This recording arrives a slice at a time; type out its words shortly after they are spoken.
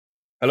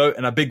Hello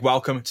and a big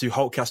welcome to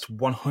Holtecast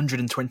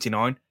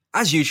 129.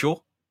 As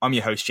usual, I'm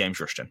your host, James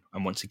Rushton.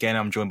 And once again,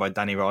 I'm joined by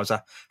Danny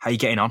Raza. How are you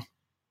getting on?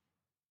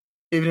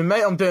 Evening,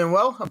 mate. I'm doing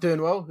well.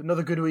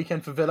 Another good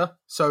weekend for Villa,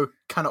 so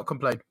cannot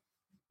complain.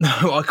 No,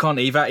 I can't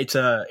either.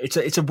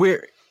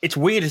 It's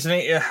weird, isn't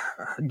it?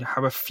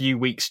 How a few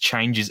weeks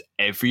changes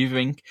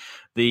everything.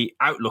 The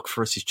outlook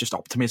for us is just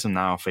optimism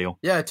now, I feel.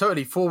 Yeah,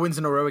 totally. 4 wins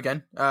in a row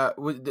again.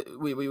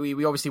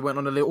 We obviously went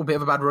on a little bit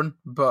of a bad run,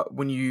 but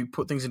when you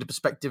put things into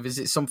perspective, is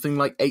it something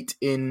like 8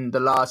 in the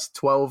last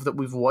 12 that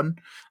we've won?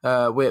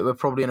 We're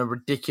probably in a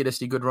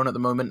ridiculously good run at the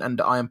moment, and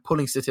I am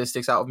pulling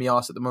statistics out of my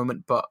arse at the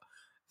moment, but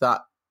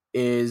that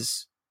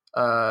is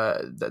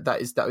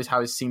that is how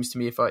it seems to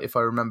me if I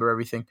remember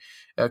everything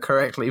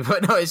correctly.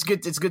 But no, it's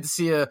good to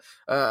see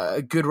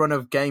a good run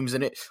of games.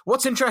 And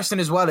what's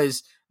interesting as well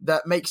is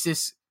that makes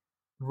this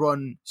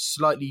run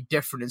slightly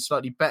different and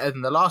slightly better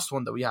than the last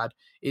one that we had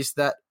is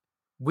that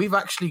we've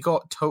actually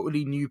got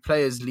totally new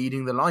players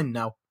leading the line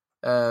now,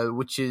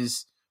 which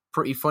is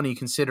pretty funny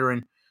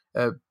considering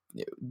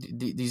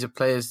these are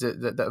players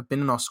that have been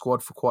in our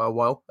squad for quite a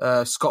while.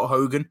 Scott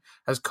Hogan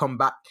has come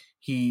back.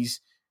 He's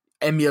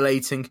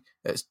emulating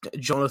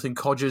Jonathan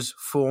Codger's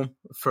form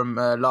from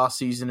last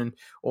season, and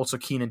also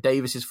Keenan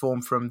Davis's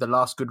form from the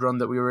last good run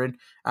that we were in.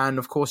 And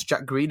of course,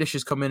 Jack Grealish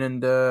has come in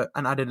and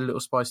added a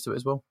little spice to it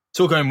as well. It's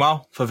all going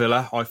well for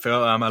Villa, I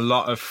feel. A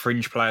lot of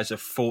fringe players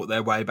have fought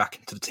their way back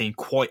into the team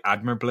quite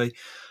admirably.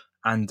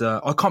 And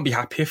I can't be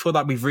happier for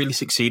that. We've really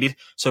succeeded.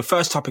 So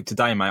first topic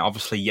today, mate,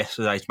 obviously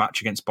yesterday's match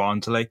against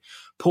Barnsley.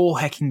 Paul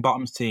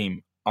Heckingbottom's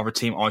team are a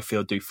team I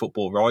feel do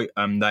football right.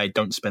 They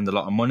don't spend a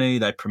lot of money.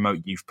 They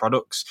promote youth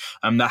products.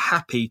 They're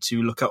happy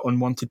to look at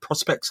unwanted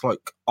prospects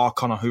like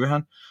Archon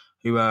O'Hurahan,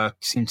 who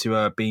seem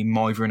to be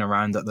mithering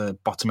around at the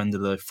bottom end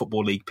of the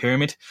Football League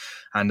pyramid.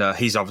 And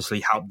he's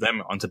obviously helped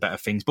them onto better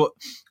things. But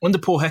under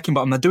Paul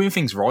Heckingbottom, they're doing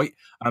things right.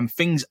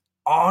 Things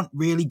aren't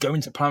really going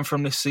to plan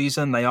from this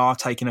season. They are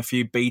taking a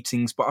few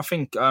beatings. But I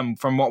think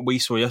from what we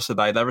saw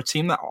yesterday, they're a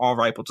team that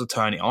are able to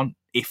turn it on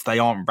if they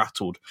aren't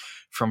rattled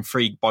from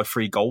three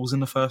goals in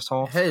the first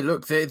half. Hey,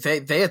 look,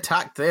 they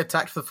attacked for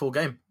the full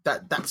game.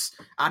 That's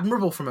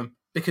admirable from them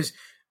because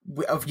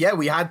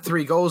we had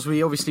 3 goals.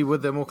 We obviously were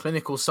the more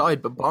clinical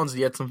side, but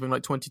Barnsley had something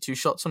like 22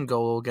 shots on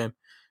goal all game.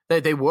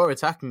 They were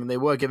attacking and they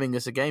were giving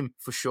us a game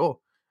for sure.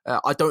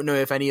 I don't know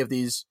if any of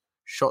these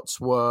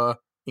shots were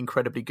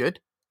incredibly good.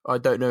 I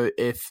don't know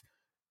if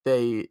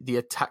the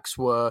attacks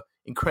were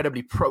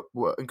incredibly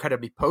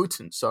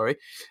potent. Sorry,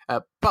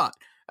 but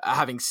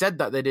having said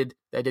that, they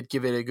did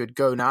give it a good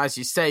go. Now, as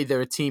you say,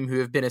 they're a team who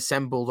have been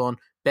assembled on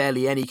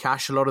barely any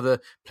cash. A lot of the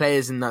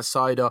players in that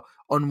side are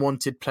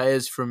unwanted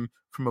players from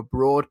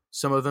abroad,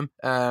 some of them,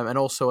 and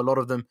also a lot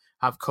of them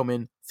have come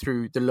in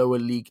through the lower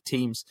league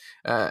teams.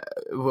 A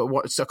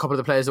couple of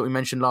the players that we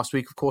mentioned last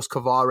week, of course,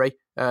 Cavare,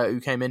 who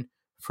came in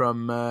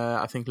from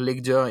I think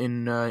Ligue 2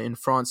 in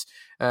France.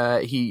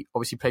 He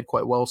obviously played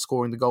quite well,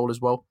 scoring the goal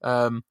as well.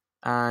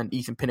 And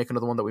Ethan Pinnock,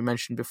 another one that we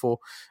mentioned before,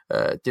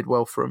 did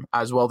well for him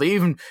as well. They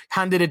even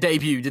handed a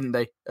debut, didn't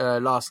they,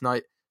 last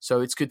night? So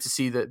it's good to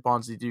see that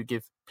Barnsley do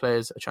give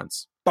players a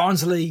chance.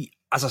 Barnsley,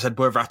 as I said,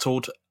 were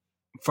rattled.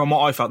 From what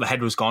I felt, the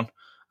head was gone.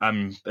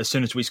 As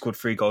soon as we scored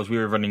 3 goals, we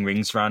were running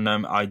rings around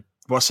them. I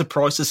was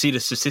surprised to see the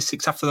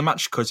statistics after the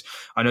match because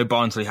I know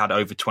Barnsley had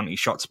over 20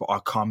 shots, but I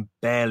can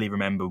barely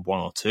remember 1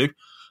 or 2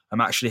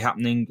 actually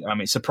happening.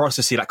 It's surprised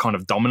to see that kind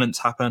of dominance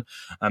happen.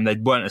 They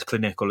weren't as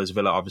clinical as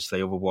Villa,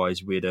 obviously.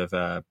 Otherwise, we'd have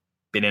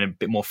been in a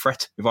bit more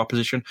threat with our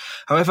position.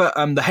 However,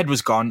 the head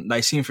was gone.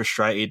 They seemed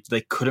frustrated.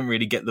 They couldn't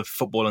really get the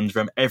football under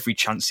them. Every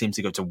chance seemed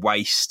to go to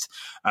waste.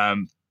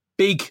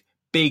 Big,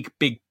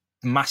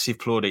 massive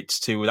plaudits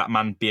to that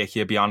man,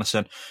 Birkir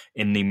Bjarnason,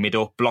 in the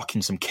middle,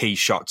 blocking some key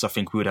shots. I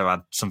think we would have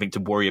had something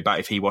to worry about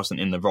if he wasn't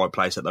in the right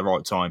place at the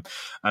right time.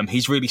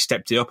 He's really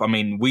stepped it up. I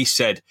mean, we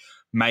said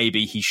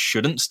maybe he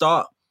shouldn't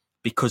start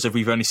because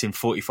we've only seen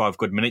 45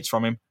 good minutes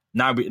from him.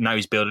 Now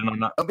he's building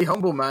on that. Don't be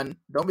humble, man.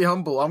 Don't be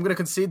humble. I'm going to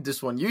concede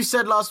this one. You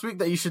said last week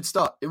that you should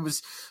start. It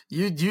was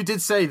you did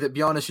say that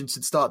Bjarnason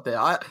should start there.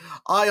 I,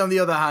 on the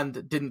other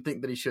hand, didn't think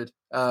that he should.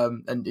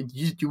 And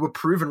you were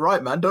proven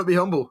right, man. Don't be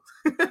humble.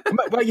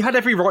 Well, you had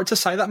every right to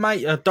say that,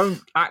 mate. Don't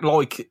act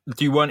like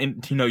you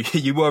weren't.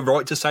 You were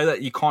right to say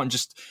that. You can't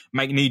just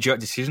make knee-jerk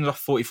decisions off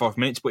 45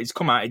 minutes. But it's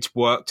come out, it's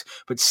worked.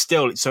 But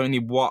still, it's only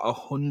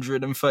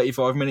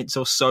 135 minutes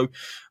or so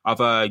of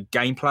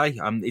gameplay.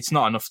 It's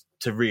not enough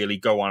to really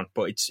go on,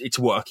 but it's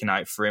working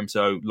out for him.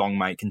 So long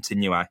may it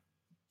continue.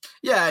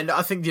 Yeah, and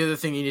I think the other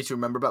thing you need to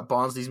remember about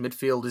Barnsley's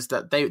midfield is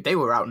that they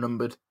were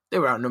outnumbered.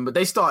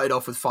 They started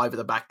off with 5 at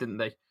the back, didn't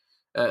they?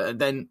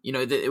 Then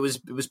it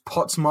was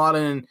Potts,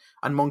 Marlin,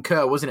 and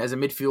Moncur, wasn't it, as a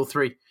midfield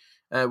 3,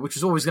 which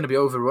was always going to be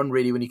overrun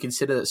really when you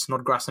consider that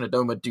Snodgrass and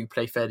Adoma do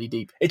play fairly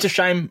deep. It's a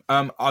shame.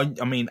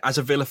 I mean, as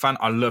a Villa fan,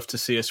 I love to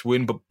see us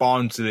win, but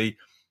Barnsley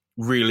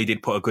really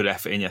did put a good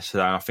effort in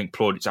yesterday. And I think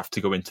plaudits have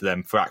to go into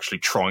them for actually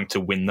trying to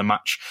win the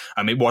match.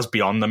 It was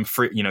beyond them.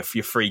 If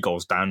you're 3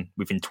 goals down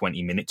within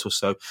 20 minutes or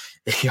so,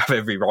 you have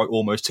every right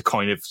almost to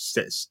kind of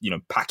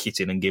pack it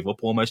in and give up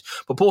almost.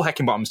 But Paul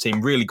Heckingbottom's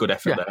team, really good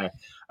effort there.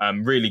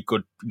 Really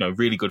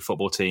good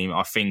football team.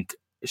 I think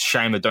it's a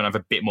shame they don't have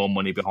a bit more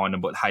money behind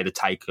them, but hey, the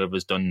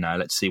takeover's done now.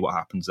 Let's see what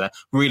happens there.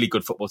 Really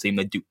good football team.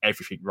 They do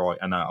everything right,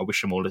 and I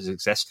wish them all the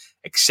success,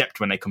 except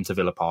when they come to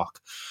Villa Park.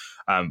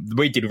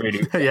 We did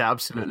really yeah,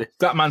 absolutely.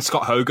 That man,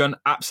 Scott Hogan,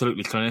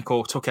 absolutely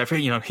clinical, took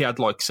everything. He had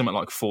something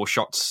like 4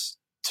 shots,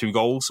 2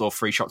 goals, or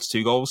 3 shots,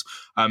 2 goals.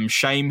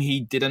 Shame he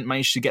didn't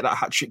manage to get that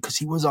hat trick because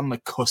he was on the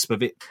cusp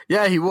of it.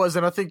 Yeah, he was,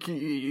 and I think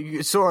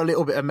you saw a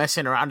little bit of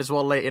messing around as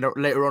well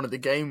later on in the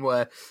game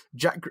where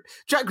Jack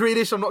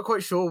Grealish, I'm not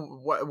quite sure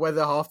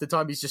whether half the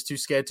time he's just too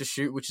scared to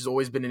shoot, which has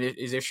always been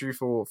his issue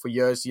for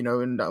years,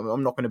 and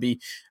I'm not going to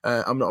be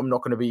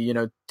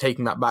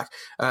taking that back.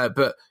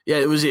 But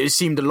yeah, it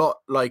seemed a lot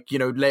like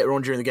later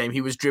on during the game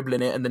he was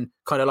dribbling it and then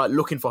kind of like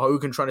looking for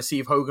Hogan, trying to see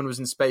if Hogan was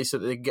in space so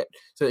that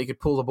they could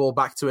pull the ball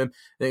back to him.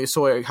 You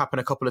saw it happen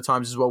a couple of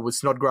times as well with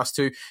Snodgrass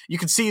too. You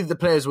could see that the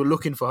players were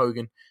looking for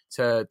Hogan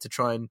to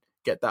try and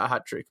get that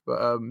hat trick,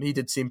 but he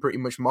did seem pretty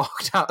much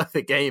marked out of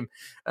the game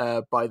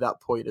by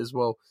that point as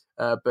well.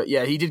 But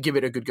yeah, he did give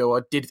it a good go.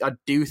 I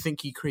do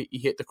think he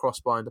hit the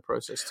crossbar in the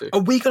process too. Are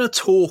we going to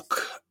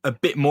talk a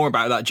bit more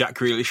about that Jack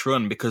Grealish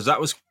run, because that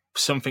was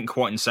something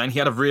quite insane? He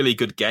had a really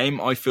good game,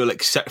 I feel,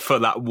 except for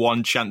that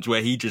one chance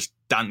where he just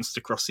danced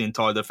across the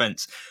entire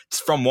defence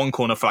from one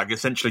corner flag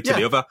essentially to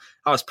the other.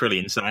 That was pretty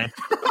insane.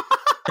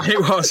 It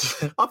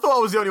was. I thought I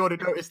was the only one who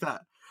noticed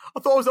that. I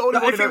thought I was the only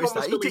one who noticed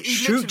that.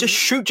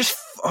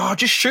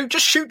 Just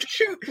shoot.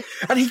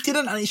 And he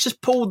didn't, and he's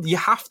just pulled. You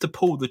have to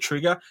pull the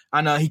trigger.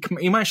 And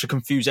he managed to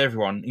confuse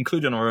everyone,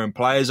 including our own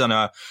players, and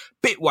a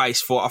bit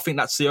wasteful. I think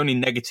that's the only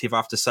negative I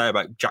have to say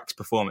about Jack's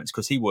performance,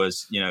 because he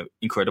was,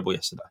 incredible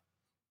yesterday.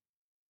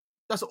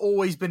 That's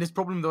always been his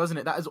problem, though, isn't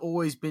it? That has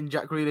always been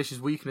Jack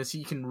Grealish's weakness.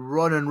 He can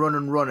run and run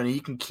and run, and he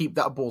can keep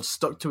that ball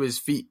stuck to his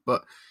feet,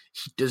 but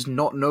he does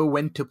not know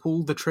when to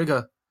pull the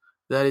trigger.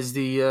 That is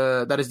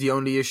the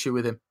only issue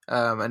with him,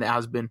 and it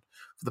has been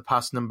for the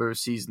past number of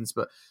seasons.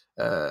 But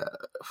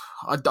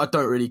I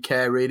don't really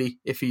care, really,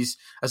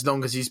 as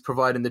long as he's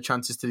providing the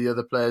chances to the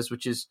other players,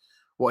 which is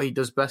what he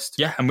does best.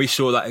 Yeah, and we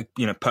saw that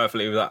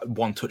perfectly with that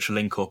one-touch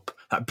link-up,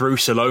 that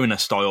Bruce Alona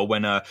style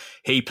when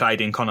he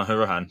played in Conor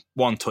Hurahan.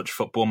 One-touch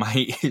football,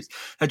 mate.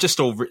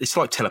 It's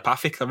like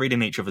telepathic. They're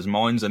reading each other's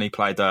minds, and he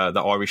played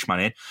the Irishman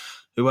in,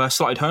 who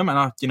slotted home.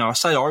 And I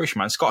say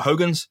Irishman, Scott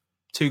Hogan's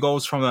 2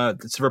 goals from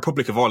the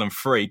Republic of Ireland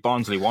 3,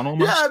 Barnsley 1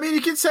 almost. Yeah, I mean,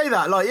 you can say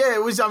that.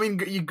 It was,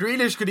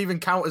 Grealish could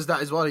even count as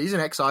that as well. He's an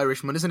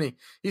ex-Irishman, isn't he?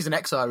 He's an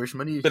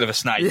ex-Irishman. Bit of a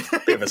snake.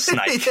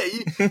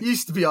 Yeah, he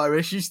used to be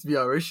Irish.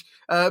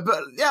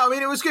 But yeah,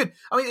 it was good.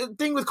 The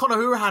thing with Conor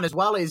Hurahan as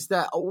well is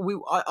that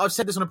I've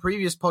said this on a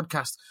previous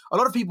podcast. A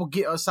lot of people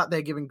are sat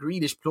there giving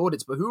Grealish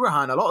plaudits, but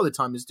Hurahan a lot of the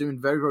time is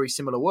doing very, very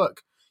similar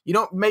work. You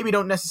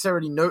don't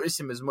necessarily notice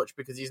him as much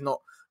because he's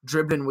not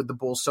dribbling with the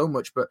ball so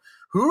much, but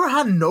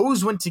Hurahan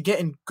knows when to get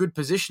in good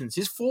positions.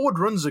 His forward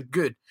runs are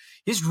good.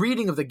 His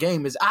reading of the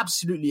game is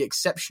absolutely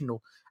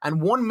exceptional.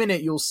 And 1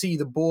 minute you'll see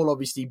the ball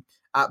obviously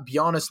at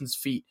Bjarnason's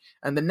feet,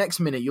 and the next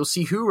minute you'll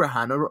see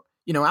Hurahan,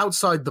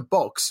 outside the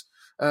box,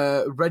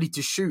 ready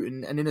to shoot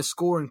and in a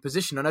scoring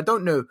position. And I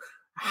don't know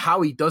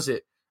how he does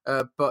it,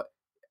 but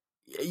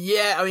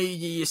yeah,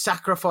 you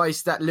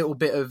sacrifice that little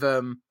bit of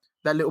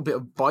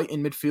bite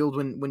in midfield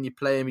when you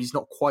play him. He's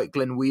not quite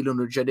Glenn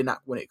Whelan or Jedinak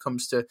when it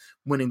comes to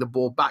winning the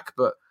ball back.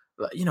 But,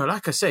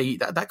 like I say,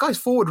 that guy's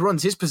forward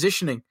runs, his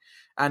positioning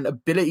and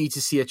ability to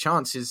see a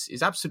chance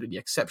is absolutely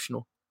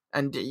exceptional.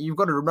 And you've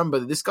got to remember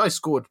that this guy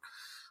scored,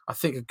 I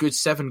think, a good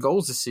 7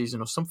 goals this season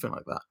or something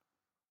like that.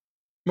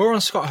 More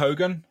on Scott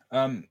Hogan.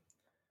 Conor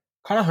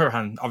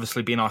Hurahan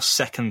obviously being our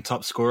second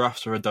top scorer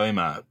after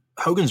Adoma.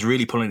 Hogan's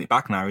really pulling it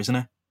back now, isn't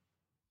he?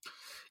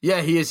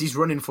 Yeah, he is. He's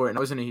running for it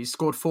now, isn't he? He's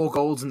scored 4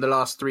 goals in the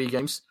last 3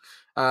 games.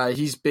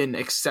 He's been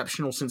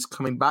exceptional since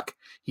coming back.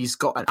 He's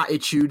got an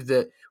attitude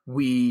that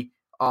we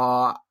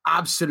are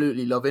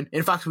absolutely loving.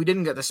 In fact, we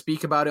didn't get to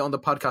speak about it on the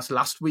podcast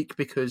last week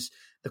because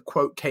the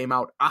quote came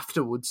out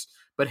afterwards.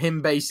 But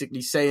him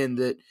basically saying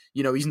that,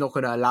 he's not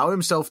going to allow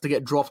himself to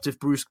get dropped if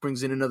Bruce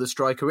brings in another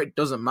striker. It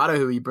doesn't matter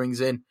who he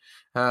brings in.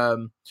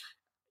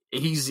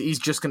 He's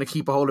just going to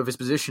keep a hold of his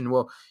position.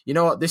 Well, you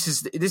know what? This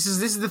is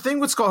the thing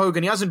with Scott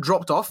Hogan. He hasn't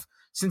dropped off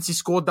since he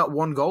scored that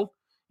 1 goal.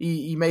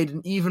 He made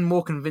an even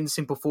more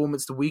convincing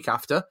performance the week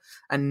after,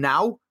 and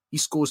now he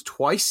scores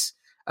twice.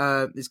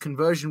 His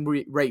conversion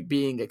rate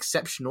being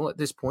exceptional at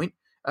this point.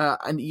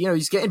 And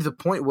he's getting to the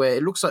point where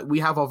it looks like we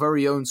have our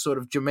very own sort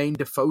of Jermaine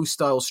Defoe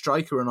style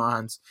striker in our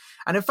hands.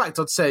 And in fact,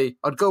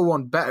 I'd go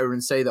on better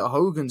and say that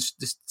Hogan's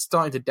just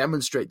starting to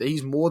demonstrate that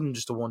he's more than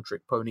just a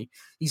one-trick pony.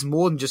 He's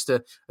more than just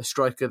a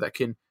striker that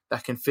can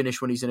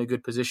finish when he's in a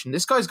good position.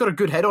 This guy's got a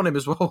good head on him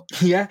as well.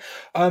 Yeah.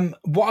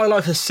 What I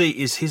like to see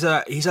is he's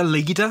a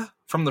leader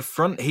from the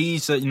front,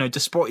 he's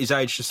despite his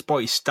age,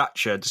 despite his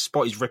stature,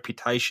 despite his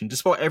reputation,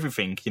 despite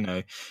everything,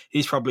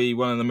 he's probably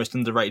one of the most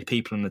underrated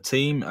people in the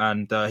team,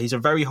 and he's a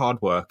very hard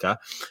worker.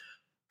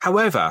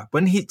 However,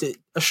 when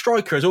a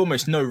striker has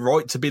almost no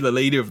right to be the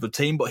leader of the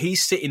team, but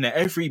he's sitting there,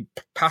 every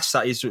pass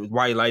that is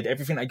waylaid,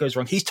 everything that goes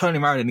wrong, he's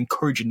turning around and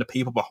encouraging the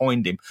people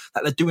behind him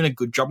that they're doing a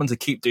good job and to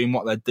keep doing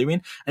what they're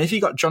doing. And if you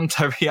got John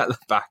Terry at the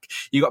back,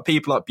 you got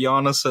people like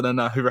Bjarnason and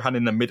Hurahan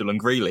in the middle and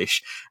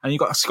Grealish, and you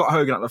got Scott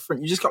Hogan at the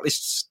front. You just got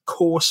this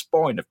core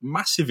spine of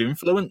massive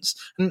influence.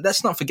 And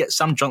let's not forget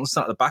Sam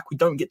Johnson at the back. We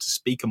don't get to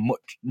speak a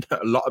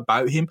lot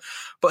about him,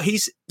 but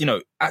he's,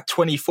 at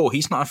 24,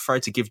 he's not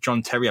afraid to give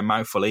John Terry a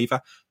mouthful either.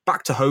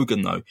 Back to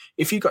Hogan, though,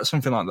 if you've got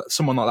something like that,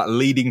 someone like that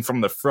leading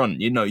from the front,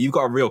 you've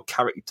got a real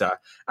character.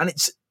 And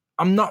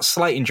I'm not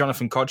slating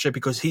Jonathan Kodjia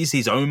because he's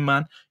his own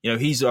man.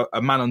 He's a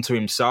man unto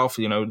himself.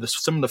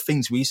 Some of the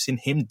things we've seen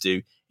him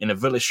do in a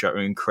Villa shirt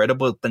are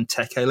incredible.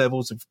 Benteke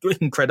levels are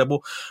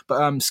incredible.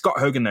 But Scott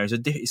Hogan there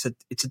it's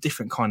a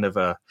different kind of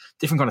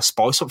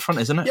spice up front,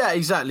 isn't it? Yeah,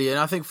 exactly. And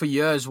I think for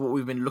years what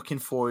we've been looking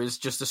for is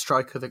just a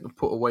striker that can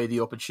put away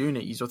the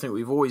opportunities. I think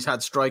we've always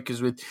had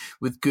strikers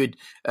with good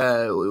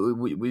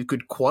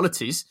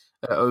qualities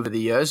over the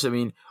years. I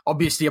mean,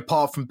 obviously,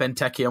 apart from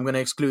Benteke, I'm going to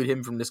exclude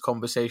him from this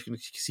conversation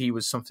because he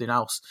was something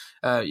else.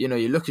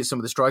 You look at some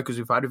of the strikers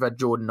we've had. We've had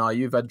Jordan Ayew,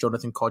 you've had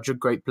Jonathan Kodjia,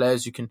 great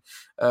players who can,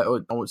 I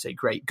won't say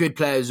great, good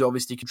players who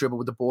obviously can dribble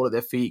with the ball at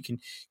their feet, can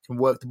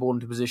work the ball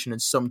into position,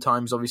 and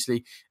sometimes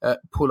obviously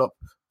pull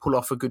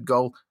off a good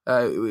goal.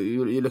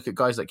 You look at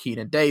guys like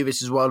Keenan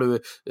Davis as well, who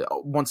are,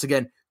 once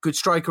again, good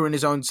striker in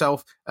his own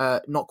self,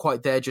 not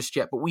quite there just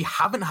yet, but we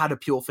haven't had a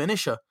pure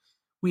finisher.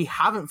 We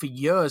haven't for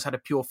years had a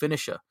pure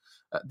finisher.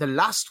 The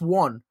last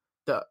one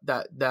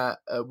that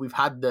we've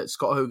had that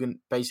Scott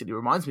Hogan basically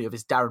reminds me of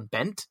is Darren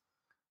Bent.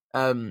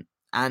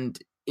 And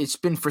it's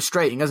been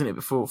frustrating, hasn't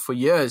it, for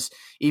years,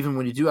 even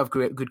when you do have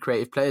good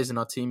creative players in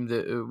our team,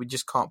 that we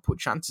just can't put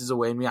chances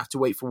away and we have to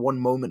wait for one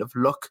moment of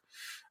luck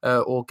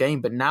or game.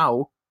 But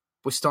now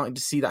we're starting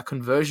to see that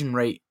conversion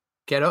rate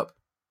get up.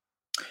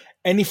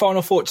 Any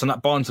final thoughts on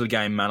that Barnsley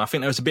game, man? I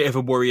think there was a bit of a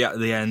worry at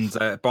the end.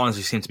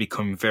 Barnsley seemed to be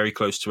coming very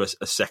close to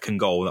a second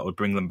goal that would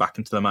bring them back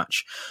into the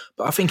match.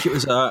 But I think it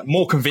was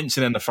more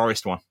convincing than the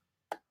Forest one.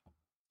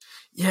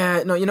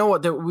 Yeah, no, you know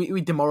what?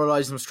 We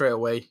demoralised them straight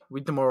away.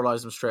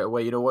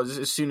 You know what?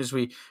 As soon as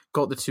we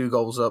got the 2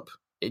 goals up,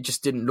 it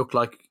just didn't look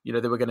like they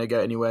were going to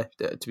get anywhere,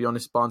 to be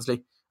honest,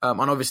 Barnsley.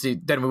 And obviously,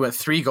 then we went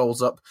 3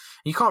 goals up.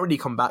 You can't really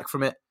come back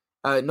from it.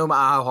 No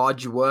matter how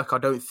hard you work, I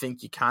don't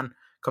think you can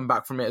come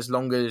back from it as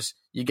long as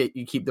you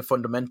keep the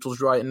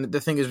fundamentals right. And the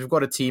thing is, we've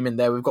got a team in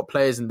there, we've got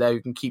players in there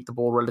who can keep the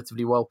ball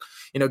relatively well.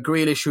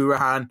 Grealish,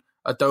 Hurahan,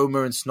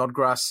 Adoma and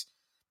Snodgrass,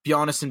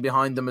 Bjarnason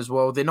behind them as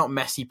well. They're not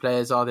messy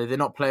players, are they? They're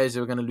not players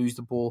who are going to lose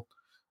the ball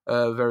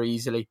very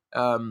easily.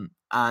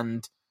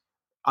 And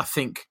I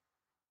think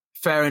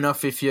fair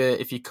enough if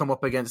you come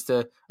up against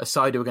a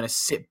side who are going to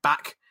sit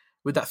back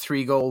with that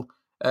 3-goal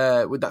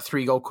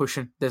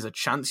cushion, there's a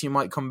chance you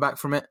might come back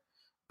from it.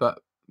 But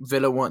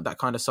Villa weren't that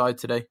kind of side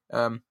today.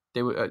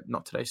 They were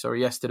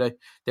yesterday.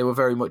 They were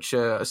very much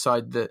a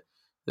side that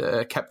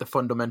kept the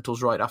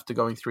fundamentals right after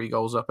going 3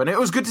 goals up, and it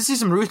was good to see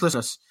some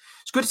ruthlessness.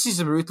 It's good to see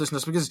some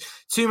ruthlessness because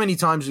too many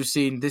times we've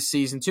seen this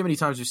season, too many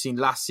times we've seen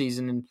last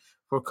season, and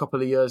for a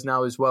couple of years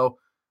now as well.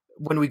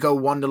 When we go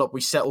 1-0 up,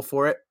 we settle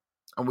for it,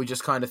 and we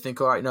just kind of think,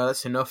 all right, no,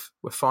 that's enough.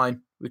 We're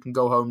fine. We can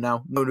go home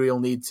now. No real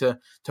need to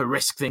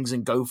risk things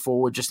and go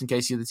forward just in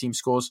case the other team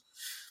scores.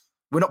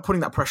 We're not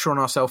putting that pressure on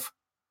ourselves.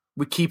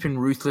 We're keeping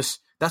ruthless.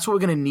 That's what we're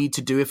going to need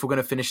to do if we're going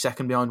to finish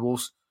second behind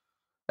Wolves.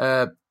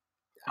 That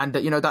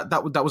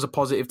was a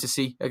positive to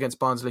see against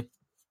Barnsley.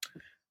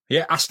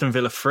 Yeah, Aston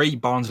Villa 3,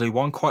 Barnsley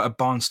 1. Quite a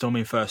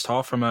barnstorming first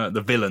half from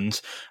the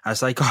Villains as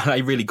they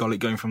really got it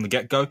going from the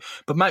get-go.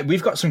 But mate,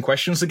 we've got some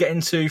questions to get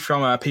into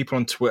from people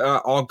on Twitter.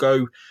 I'll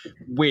go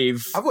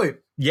with... Have we?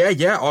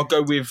 Yeah. I'll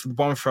go with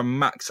one from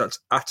Max. That's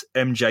at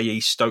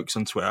MJE Stokes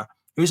on Twitter.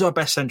 Who's our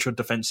best central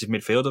defensive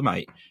midfielder,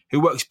 mate?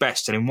 Who works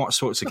best and in what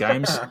sorts of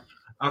games?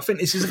 I think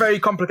this is a very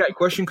complicated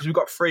question because we've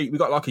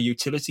got like a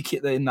utility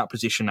kit there in that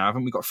position now,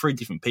 haven't we? We've got 3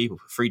 different people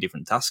for 3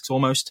 different tasks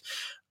almost.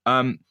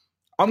 I'm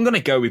going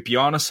to go with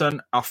Bjarnason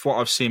off what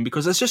I've seen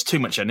because there's just too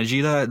much energy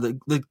there.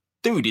 The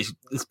dude is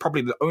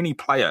probably the only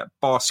player,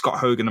 bar Scott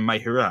Hogan and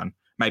maybe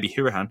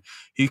Hurahan,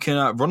 who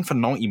can run for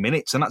 90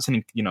 minutes, and that's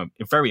a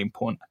very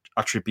important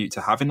attribute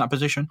to have in that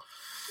position.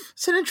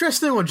 It's an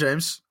interesting one,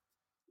 James.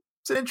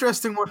 It's an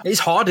interesting one. It's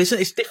hard, isn't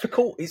it? It's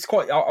difficult. It's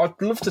quite... I'd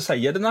love to say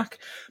Jedinak,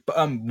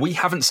 but we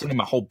haven't seen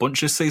him a whole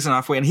bunch this season,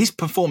 have we? And he's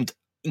performed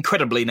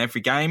incredibly in every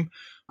game.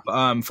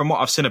 But from what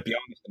I've seen of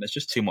Bjarnason, there's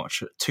just too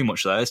much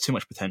there. There's too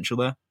much potential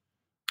there.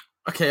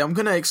 Okay, I'm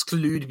going to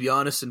exclude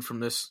Bjarnason from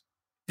this.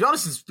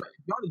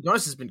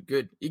 Bjarnason's been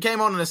good. He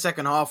came on in the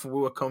second half and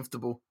we were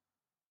comfortable.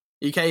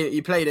 He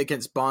played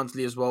against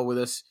Barnsley as well with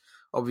us.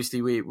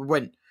 Obviously, we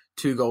went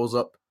 2 goals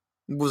up.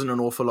 It wasn't an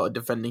awful lot of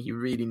defending he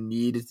really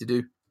needed to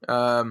do.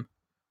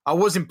 I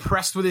was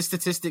impressed with his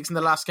statistics in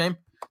the last game.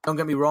 Don't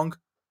get me wrong.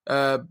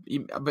 But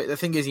the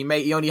thing is,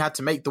 he only had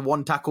to make the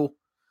 1 tackle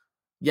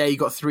Yeah, he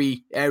got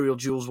 3 aerial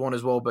duels, one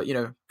as well, but,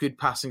 good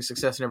passing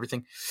success and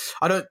everything.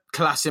 I don't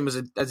class him as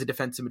a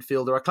defensive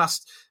midfielder. I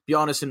class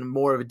Bjarnason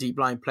more of a deep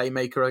line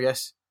playmaker, I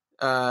guess.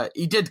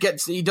 He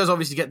does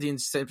obviously get the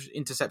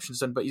interceptions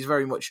done, but he's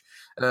very much,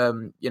 a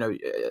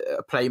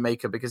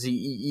playmaker because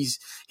he's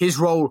his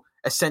role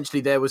essentially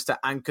there was to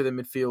anchor the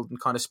midfield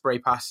and kind of spray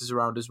passes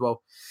around as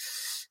well.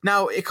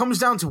 Now it comes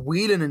down to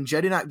Whelan and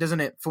Jedinak, doesn't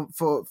it?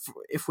 For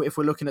if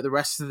we're looking at the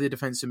rest of the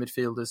defensive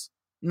midfielders.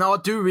 Now I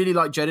do really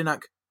like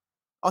Jedinak.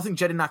 I think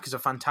Jedinak is a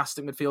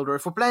fantastic midfielder.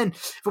 If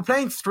we're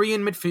playing 3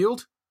 in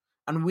midfield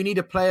and we need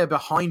a player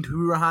behind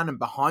Hourihane and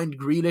behind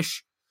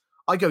Grealish,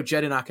 I go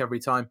Jedinak every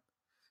time.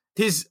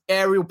 His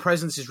aerial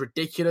presence is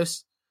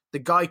ridiculous. The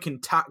guy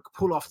can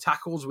pull off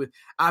tackles with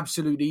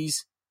absolute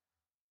ease.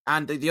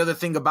 And the other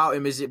thing about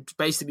him is it's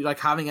basically like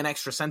having an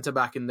extra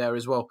centre-back in there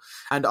as well.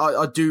 And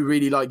I do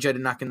really like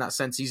Jedinak in that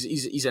sense.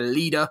 He's a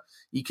leader.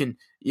 He can,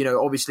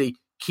 obviously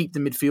keep the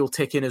midfield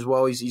ticking as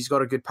well. He's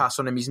got a good pass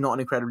on him. He's not an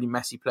incredibly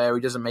messy player.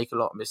 He doesn't make a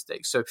lot of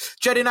mistakes. So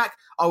Jedinak,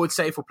 I would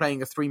say, if we're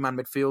playing a 3-man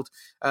midfield,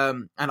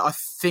 and I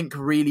think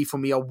really for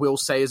me, I will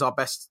say is our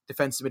best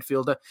defensive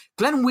midfielder.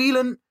 Glenn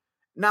Whelan.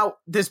 Now,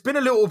 there's been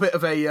a little bit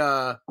of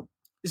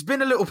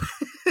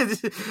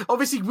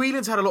obviously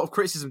Whelan's had a lot of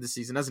criticism this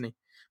season, hasn't he?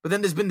 But then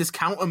there's been this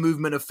counter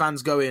movement of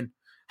fans going,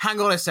 hang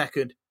on a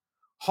second,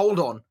 hold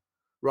on,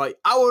 right?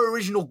 Our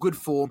original good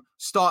form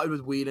started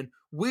with Whelan.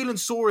 Whelan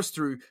saw us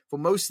through for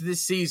most of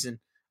this season.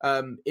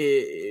 In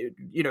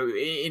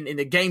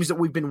the games that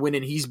we've been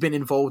winning, he's been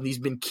involved and he's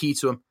been key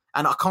to them.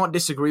 And I can't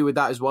disagree with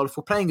that as well. If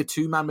we're playing a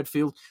 2-man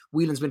midfield,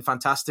 Whelan's been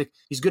fantastic.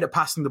 He's good at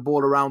passing the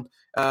ball around.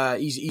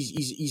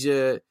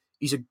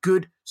 He's a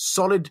good,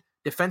 solid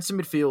defensive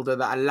midfielder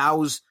that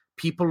allows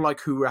people like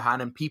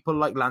Hourihane and people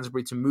like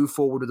Lansbury to move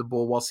forward with the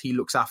ball whilst he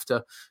looks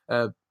after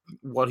the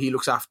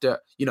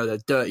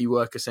dirty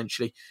work,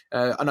 essentially.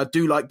 And I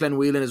do like Glenn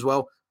Whelan as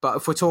well. But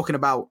if we're talking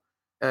about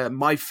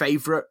my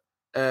favourite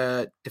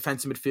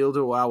defensive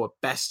midfielder or our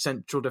best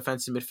central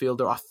defensive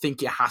midfielder, I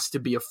think it has to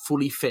be a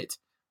fully fit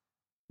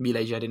Mile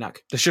Jedinak.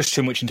 There's just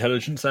too much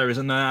intelligence there,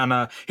 isn't there?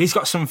 And he's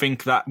got something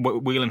that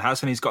Whelan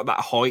has, and he's got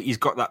that height, he's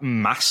got that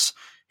mass.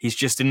 He's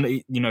just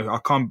I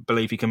can't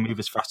believe he can move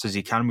as fast as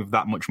he can with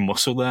that much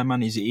muscle there,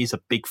 man. He's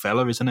a big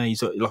fella, isn't he?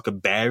 He's like a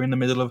bear in the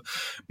middle of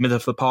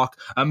the park.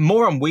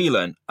 More on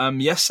Whelan.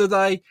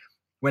 Yesterday,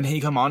 when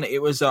he come on,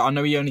 it was I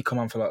know he only come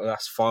on for like the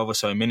last 5 or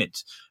so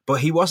minutes,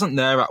 but he wasn't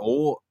there at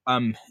all.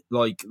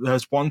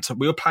 There's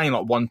we were playing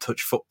like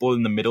one-touch football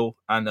in the middle,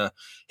 and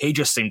he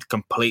just seemed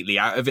completely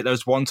out of it. There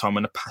was one time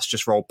when a pass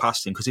just rolled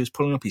past him because he was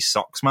pulling up his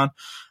socks, man.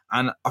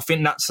 And I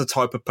think that's the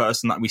type of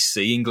person that we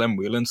see in Glenn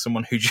Whelan,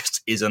 someone who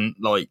just isn't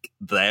like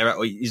there.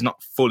 He's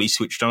not fully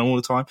switched on all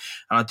the time.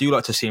 And I do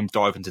like to see him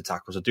dive into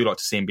tackles. I do like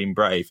to see him being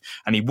brave.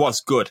 And he was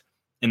good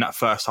in that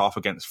first half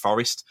against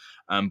Forest.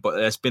 But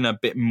there's been a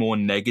bit more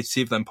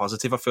negative than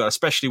positive, I feel,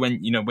 especially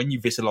when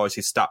you visualise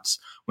his stats,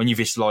 when you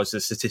visualise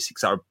the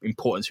statistics that are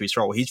important to his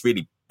role, he's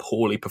really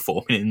poorly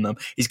performing in them.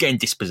 He's getting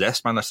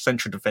dispossessed, man. A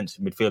central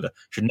defensive midfielder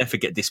should never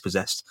get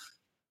dispossessed.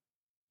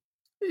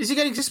 Is he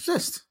getting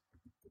dispossessed?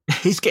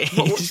 He's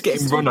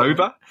getting run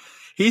over.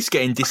 He's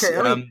getting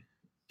when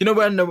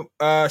the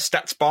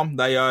stats bomb,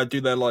 they do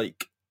their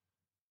like,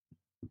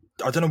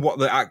 I don't know what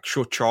the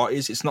actual chart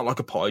is. It's not like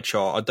a pie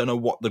chart. I don't know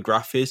what the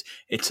graph is.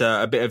 It's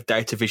a bit of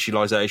data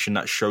visualization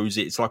that shows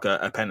it. It's like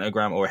a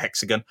pentagram or a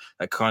hexagon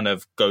that kind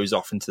of goes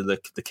off into the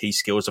key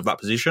skills of that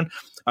position.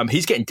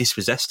 He's getting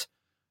dispossessed.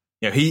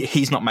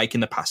 He's not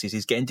making the passes.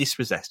 He's getting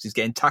dispossessed. He's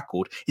getting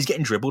tackled. He's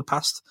getting dribbled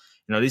past.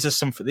 This is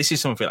something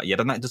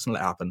that that doesn't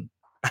let happen.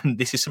 And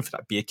this is something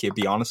that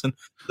Bjarnason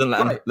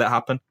doesn't let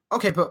happen.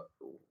 Okay, but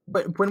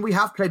when we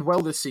have played well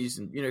this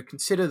season,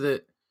 consider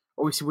that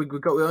obviously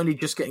we're only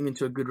just getting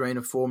into a good reign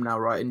of form now,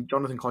 right? And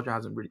Jonathan Kodja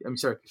hasn't really, Mile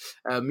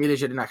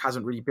Jedinak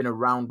hasn't really been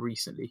around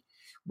recently.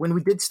 When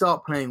we did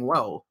start playing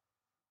well,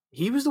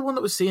 he was the one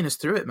that was seeing us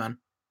through it, man.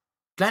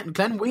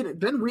 Glenn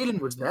Whelan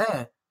was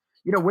there.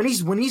 When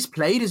he's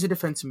played as a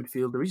defensive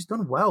midfielder, he's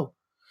done well.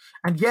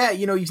 And yeah,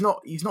 he's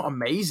not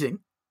amazing,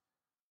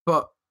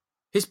 but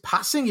his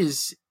passing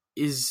is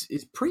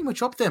pretty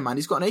much up there, man.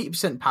 He's got an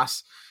 80%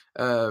 pass.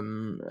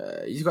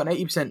 He's got an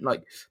 80%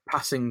 like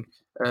passing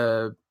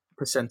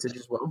percentage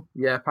as well.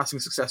 Yeah, passing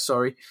success.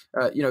 Sorry.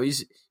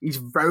 He's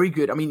very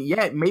good. I mean,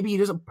 yeah, maybe he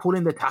doesn't pull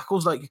in the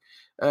tackles like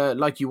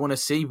you want to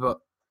see, but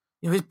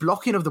his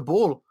blocking of the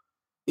ball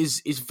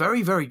is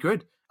very, very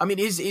good. I mean,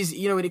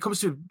 when it comes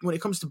to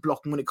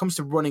blocking, when it comes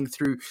to running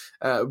through,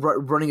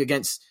 running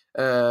against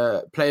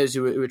players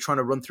who are trying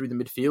to run through the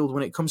midfield,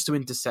 when it comes to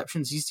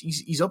interceptions,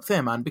 he's up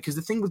there, man. Because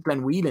the thing with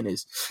Glenn Whelan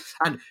is,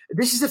 and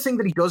this is the thing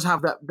that he does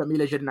have that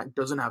Mile Jedinak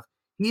doesn't have.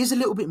 He is a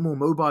little bit more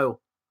mobile,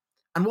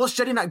 and whilst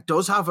Jedinak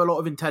does have a lot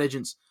of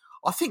intelligence,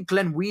 I think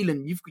Glenn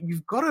Whelan,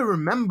 you've got to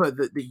remember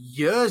that the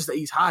years that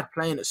he's had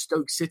playing at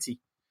Stoke City,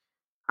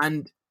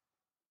 and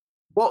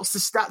whilst the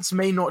stats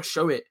may not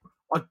show it,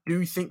 I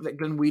do think that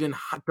Glenn Whelan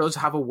does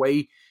have a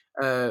way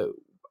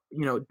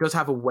does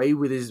have a way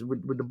with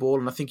the ball,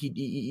 and I think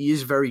he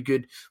is very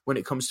good when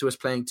it comes to us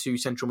playing two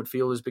central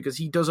midfielders because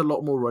he does a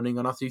lot more running,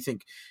 and I do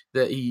think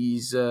that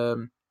he's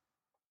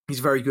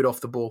very good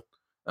off the ball.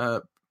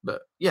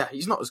 But yeah,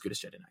 he's not as good as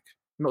Jedinak.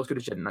 Not as good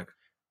as Jedinak.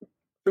 I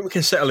think we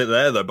can settle it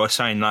there though by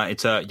saying that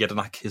it's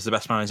Jedinak is the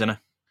best man, isn't he?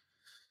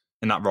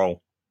 In that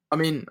role. I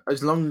mean,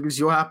 as long as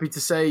you're happy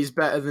to say he's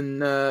better than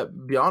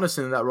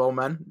Bjarnason in that role,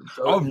 man.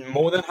 So, Oh,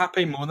 more than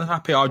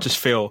happy. I just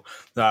feel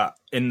that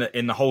in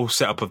the whole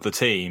setup of the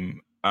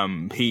team,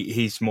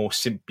 he's more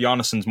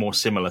Bjarnason's more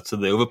similar to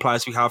the other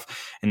players we have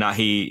in that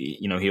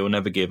he'll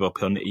never give up.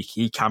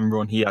 He can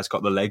run. He has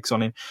got the legs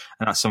on him,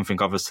 and that's something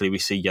obviously we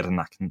see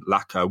Jedinak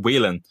lack.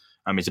 Whelan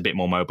is a bit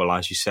more mobile,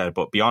 as you said,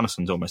 but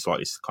Bjarnason's almost like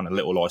this kind of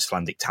little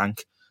Icelandic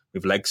tank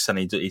with legs, and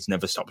he's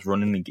never stops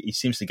running. He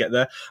seems to get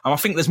there. And I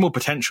think there's more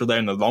potential there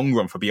in the long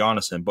run for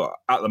Bjarnason, but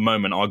at the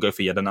moment, I'll go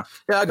for Jedinak.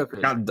 Yeah, I'll go for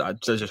Jedinak.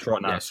 Just right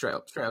now. Yeah, straight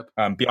up.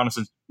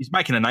 Bjarnason, he's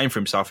making a name for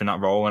himself in that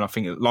role, and I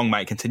think long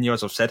may it continue,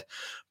 as I've said.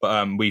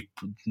 But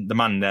the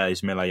man there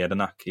is Mile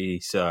Jedinak.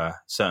 He's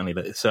certainly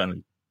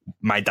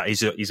made that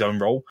his own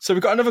role. So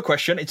we've got another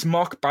question. It's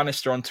Mark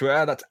Bannister on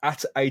Twitter. That's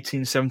at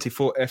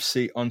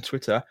 1874FC on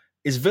Twitter.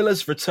 Is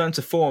Villa's return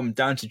to form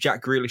down to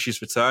Jack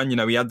Grealish's return?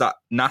 He had that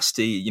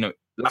nasty,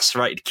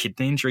 lacerated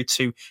kidney injury,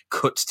 2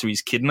 cuts to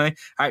his kidney,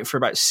 out for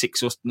about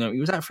 6 or he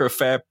was out for a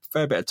fair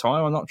bit of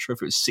time. I'm not sure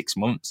if it was 6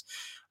 months.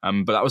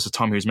 But that was the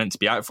time he was meant to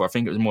be out for. I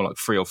think it was more like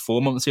 3 or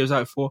 4 months he was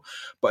out for.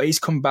 But he's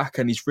come back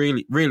and he's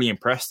really, really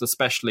impressed,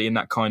 especially in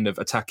that kind of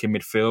attacking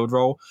midfield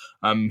role.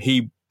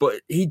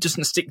 But he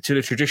doesn't stick to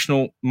the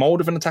traditional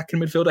mould of an attacking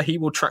midfielder. He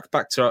will track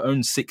back to our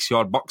own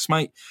 6-yard box,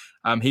 mate.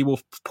 He will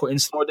put in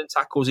sliding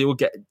tackles. He'll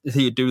do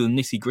the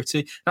nitty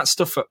gritty. That's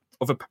stuff that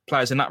other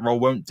players in that role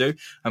won't do.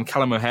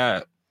 Callum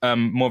O'Hare,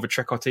 more of a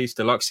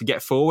trequartista, likes to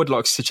get forward,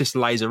 likes to just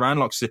laze around,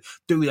 likes to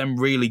do them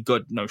really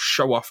good,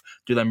 show off,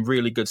 do them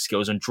really good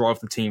skills and drive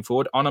the team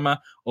forward. Onoma,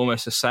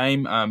 almost the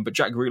same. But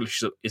Jack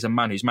Grealish is a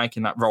man who's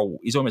making that role.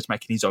 He's almost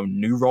making his own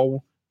new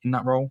role in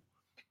that role.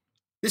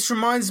 This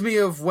reminds me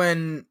of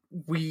when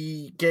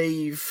we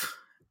gave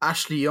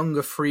Ashley Young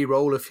a free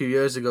role a few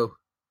years ago.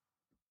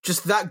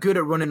 Just that good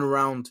at running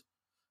around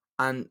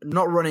and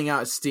not running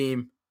out of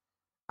steam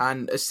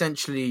and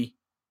essentially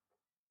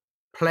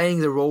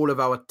playing the role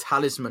of our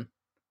talisman.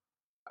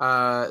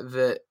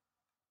 That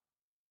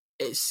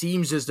it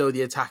seems as though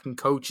the attacking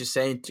coach is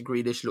saying to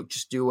Grealish, look,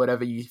 just do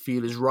whatever you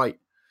feel is right.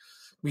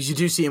 Because you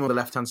do see him on the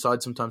left-hand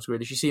side sometimes,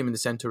 Grealish. You see him in the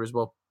centre as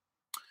well.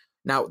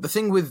 Now, the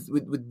thing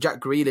with Jack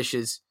Grealish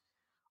is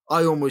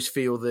I almost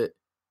feel that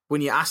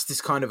when you ask this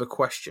kind of a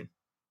question,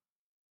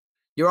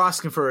 you're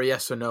asking for a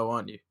yes or no,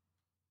 aren't you?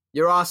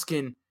 You're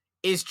asking,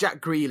 is Jack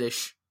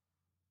Grealish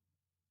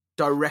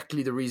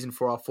directly the reason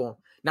for our form?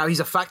 Now, he's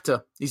a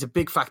factor. He's a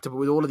big factor, but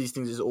with all of these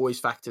things, there's always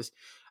factors.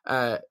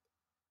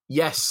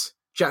 Yes,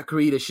 Jack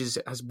Grealish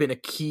has been a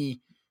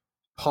key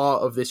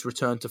part of this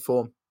return to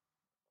form.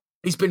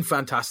 He's been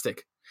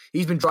fantastic.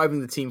 He's been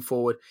driving the team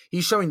forward.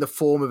 He's showing the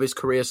form of his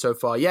career so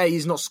far. Yeah,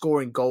 he's not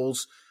scoring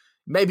goals.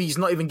 Maybe he's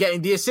not even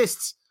getting the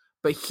assists,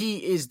 but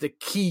he is the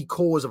key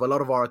cause of a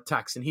lot of our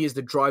attacks, and he is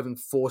the driving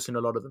force in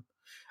a lot of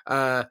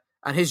them.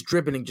 And his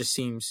dribbling just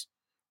seems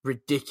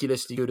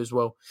ridiculously good as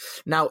well.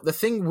 Now, the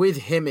thing with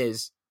him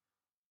is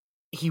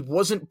he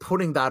wasn't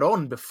putting that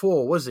on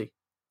before, was he?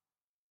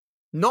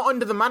 Not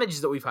under the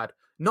managers that we've had.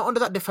 Not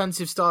under that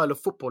defensive style of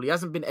football. He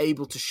hasn't been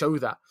able to show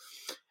that.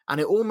 And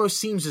it almost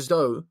seems as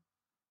though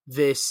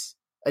this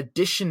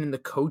addition in the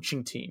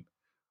coaching team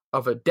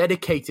of a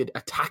dedicated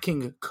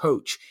attacking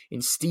coach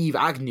in Steve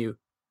Agnew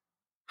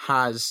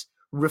has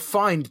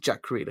refined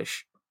Jack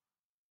Grealish,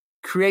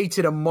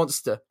 created a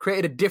monster,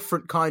 created a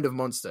different kind of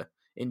monster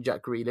in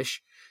Jack Grealish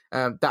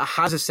that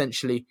has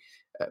essentially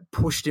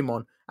pushed him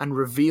on and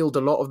revealed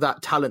a lot of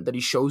that talent that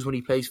he shows when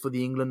he plays for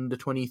the England under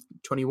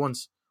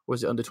 21s. Or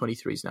is it under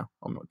 23s now?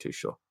 I'm not too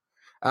sure.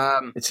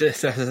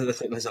 There's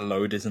a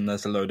load, isn't there?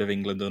 There's a load of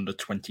England under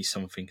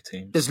 20-something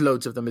teams. There's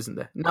loads of them, isn't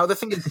there? Now the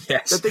thing is,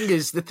 yes.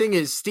 the thing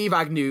is, Steve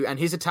Agnew and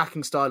his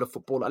attacking style of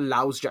football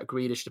allows Jack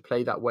Grealish to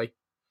play that way.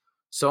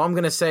 So I'm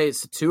going to say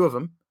it's the two of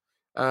them.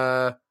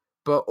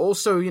 But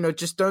also,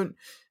 just don't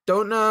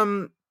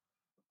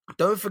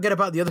forget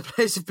about the other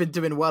players who've been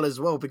doing well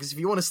as well. Because if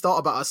you want to start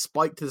about a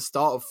spike to the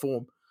start of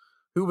form,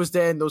 who was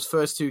there in those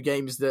first 2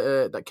 games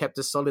that kept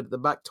us solid at the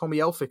back? Tommy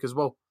Elphick as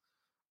well.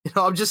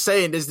 I'm just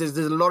saying there's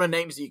a lot of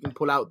names that you can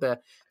pull out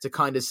there to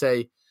kind of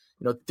say,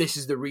 this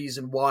is the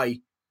reason why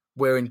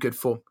we're in good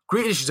form.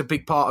 Grealish is a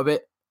big part of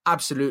it,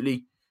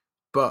 absolutely.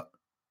 But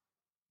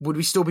would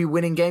we still be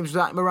winning games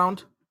without him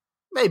around?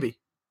 Maybe.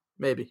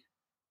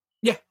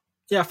 Yeah,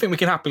 I think we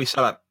can happily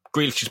say that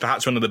Grealish is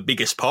perhaps one of the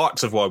biggest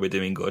parts of why we're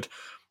doing good,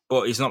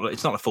 but it's not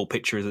a full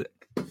picture, is it?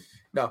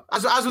 No.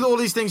 As with all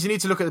these things, you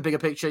need to look at the bigger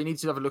picture. You need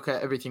to have a look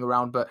at everything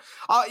around. But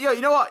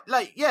you know what?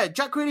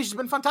 Jack Grealish has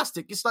been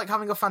fantastic. It's like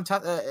having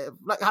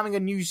having a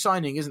new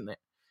signing, isn't it?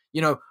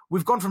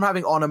 We've gone from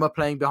having Onoma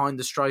playing behind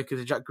the striker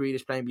to Jack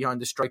Grealish playing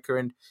behind the striker,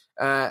 and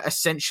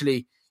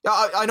essentially,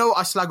 I know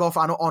I slag off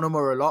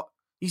Onoma a lot.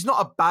 He's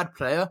not a bad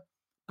player,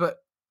 but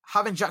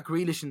having Jack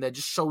Grealish in there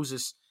just shows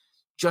us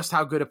just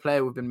how good a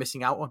player we've been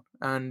missing out on,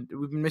 and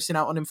we've been missing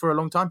out on him for a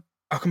long time.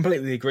 I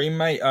completely agree,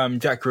 mate.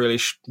 Jack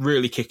Grealish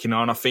really kicking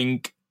on. I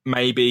think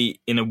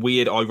maybe in a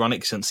weird,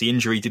 ironic sense, the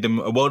injury did him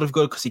a world of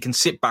good because he can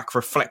sit back,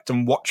 reflect,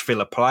 and watch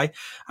Villa play,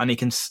 and he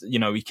can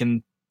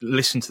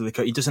listen to the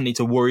coach. He doesn't need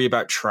to worry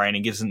about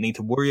training. He doesn't need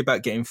to worry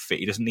about getting fit.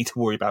 He doesn't need to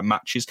worry about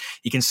matches.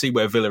 He can see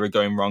where Villa are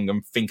going wrong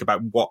and think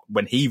about what,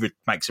 when he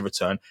makes a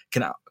return,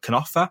 can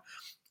offer.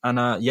 And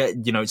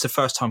it's the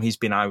first time he's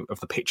been out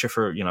of the picture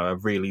for a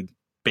really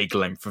big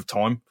length of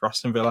time for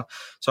Aston Villa.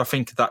 So I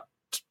think that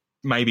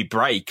maybe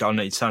break, I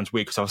know it sounds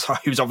weird because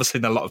he was obviously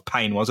in a lot of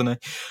pain, wasn't he?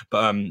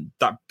 But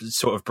that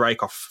sort of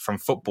break off from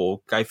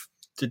football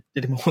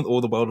did him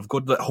all the world of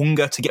good. The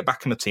hunger to get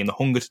back in the team, the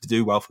hunger to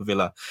do well for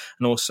Villa,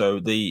 and also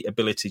the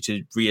ability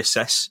to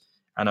reassess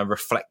and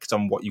reflect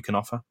on what you can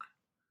offer.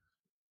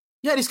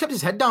 Yeah, and he's kept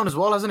his head down as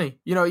well, hasn't he?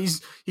 He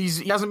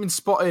hasn't been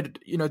spotted,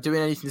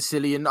 doing anything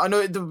silly. And I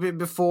know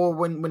before,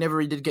 whenever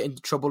he did get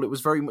into trouble, it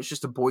was very much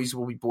just a boys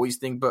will be boys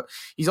thing. But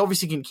he's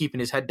obviously been keeping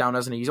his head down,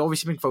 hasn't he? He's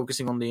obviously been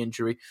focusing on the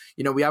injury.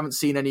 We haven't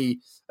seen any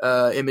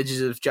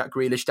images of Jack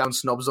Grealish down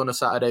snobs on a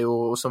Saturday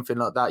or something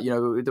like that.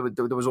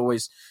 There was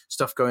always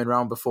stuff going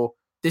around before.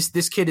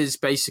 This kid is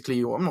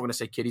basically, well, I'm not going to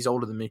say kid, he's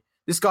older than me.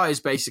 This guy is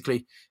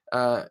basically,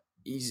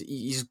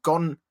 he's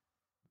gone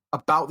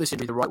about this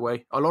injury the right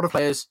way. A lot of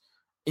players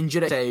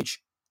injured at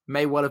age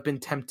may well have been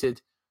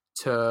tempted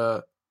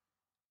to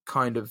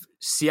kind of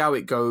see how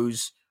it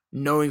goes,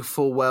 knowing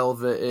full well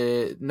that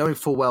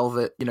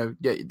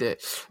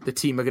the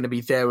team are going to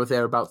be there or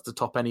thereabouts the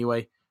top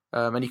anyway.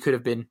 And he could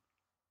have been,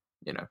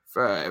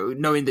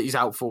 knowing that he's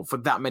out for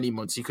that many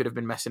months, he could have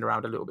been messing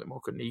around a little bit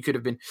more, couldn't he? He could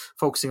have been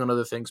focusing on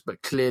other things,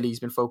 but clearly he's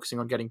been focusing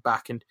on getting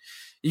back, and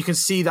you can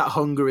see that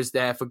hunger is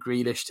there for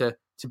Grealish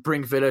to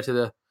bring Villa to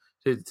the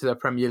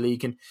Premier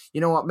League. And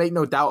you know what? Make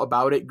no doubt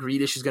about it,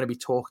 Grealish is going to be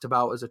talked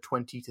about as a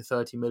 20 to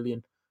 30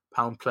 million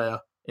pound player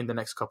in the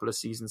next couple of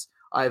seasons.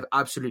 I have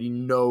absolutely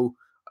no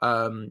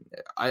doubt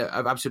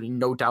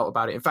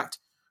about it. In fact,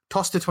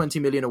 toss the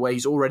 20 million away,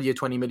 he's already a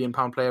 20 million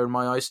pound player in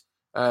my eyes.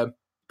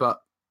 But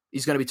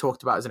he's going to be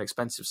talked about as an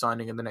expensive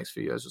signing in the next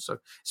few years or so,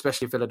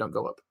 especially if Villa don't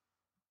go up.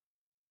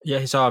 Yeah,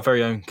 he's our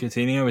very own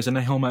Coutinho, isn't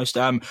he, almost?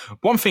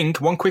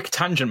 One quick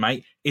tangent,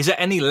 mate. Is there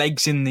any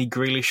legs in the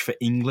Grealish for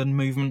England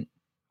movement?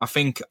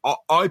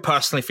 I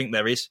personally think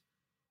there is,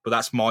 but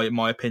that's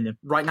my opinion.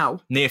 Right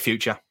now? Near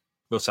future,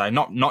 we'll say.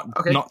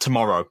 Not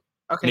tomorrow.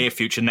 Okay. Near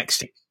future,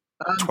 next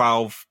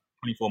 12,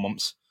 24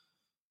 months.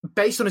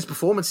 Based on his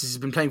performances, he's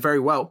been playing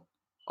very well.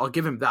 I'll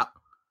give him that.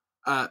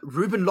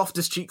 Ruben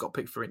Loftus-Cheek got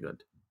picked for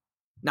England.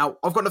 Now,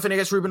 I've got nothing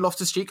against Ruben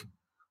Loftus-Cheek.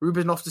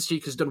 Ruben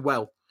Loftus-Cheek has done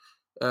well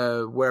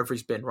wherever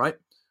he's been, right?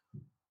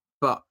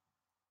 But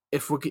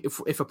if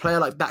a player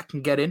like that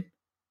can get in,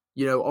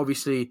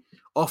 obviously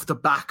off the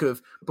back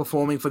of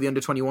performing for the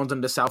under-21s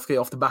under Southgate,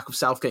 off the back of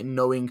Southgate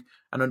knowing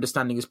and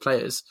understanding his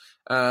players,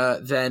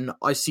 then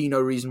I see no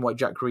reason why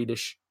Jack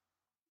Grealish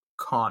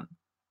can't.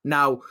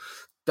 Now,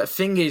 the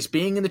thing is,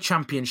 being in the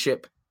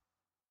Championship,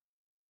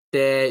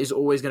 there is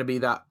always going to be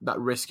that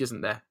risk,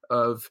 isn't there,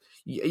 of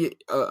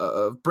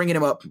bringing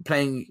him up,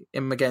 playing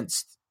him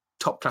against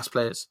top-class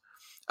players.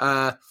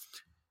 I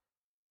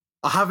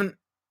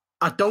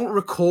don't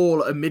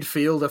recall a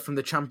midfielder from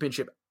the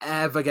Championship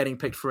ever getting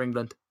picked for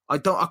England. I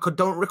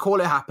don't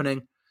recall it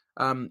happening.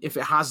 If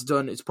it has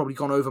done, it's probably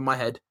gone over my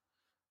head.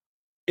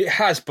 It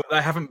has, but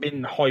they haven't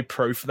been high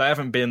profile. They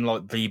haven't been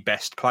like the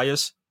best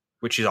players,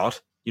 which is odd.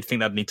 You'd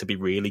think they'd need to be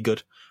really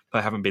good.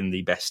 They haven't been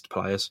the best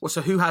players. Well,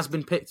 so who has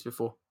been picked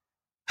before?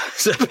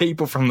 So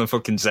people from the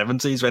fucking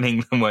 70s when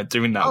England weren't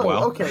doing that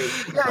well. Okay.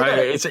 Yeah,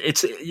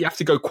 It's you have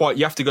to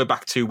go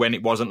back to when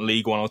it wasn't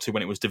League One or two,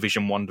 when it was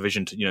Division 1,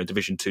 Division 2,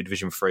 Division 2,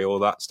 Division 3, all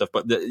that stuff.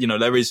 But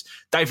there is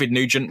David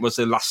Nugent was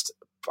the last,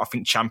 I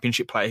think,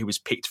 Championship player who was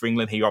picked for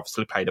England. He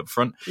obviously played up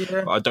front.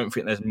 Yeah. But I don't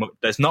think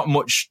there's not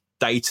much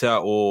data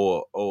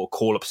or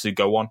call ups to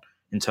go on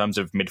in terms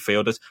of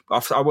midfielders.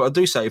 But I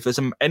do say, if there's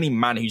any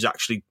man who's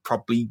actually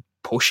probably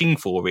pushing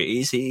for it,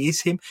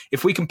 is him.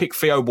 If we can pick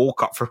Theo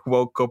Walcott for a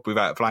World Cup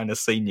without playing a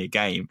senior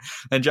game,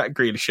 then Jack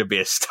Grealish should be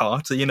a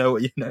starter.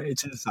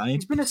 It's insane.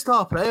 He's been a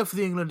star player for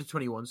the England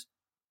 21s.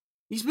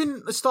 He's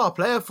been a star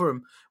player for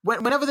him.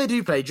 Whenever they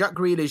do play, Jack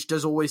Grealish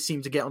does always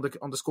seem to get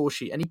on the score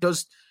sheet, and he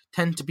does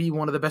tend to be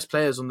one of the best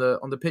players on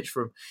the pitch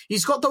for him.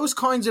 He's got those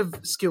kinds of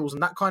skills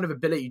and that kind of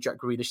ability, Jack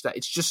Grealish, that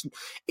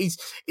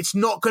it's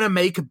not going to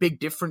make a big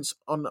difference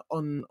on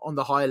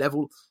the higher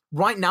level.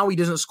 Right now, he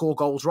doesn't score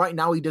goals. Right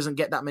now, he doesn't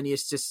get that many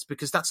assists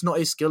because that's not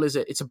his skill, is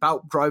it? It's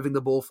about driving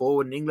the ball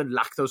forward, and England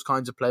lack those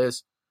kinds of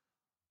players.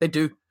 They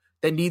do.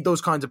 They need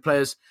those kinds of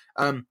players.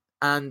 And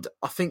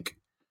I think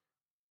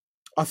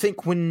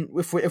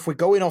if we're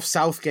going off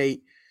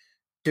Southgate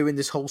doing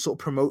this whole sort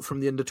of promote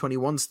from the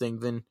under-21s thing,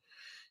 then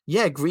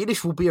yeah,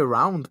 Grealish will be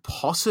around,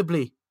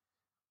 possibly.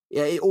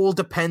 Yeah, it all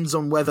depends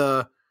on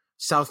whether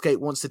Southgate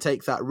wants to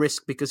take that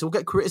risk, because he'll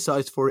get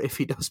criticised for it if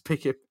he does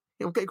pick him.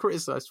 He'll get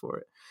criticised for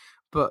it.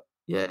 But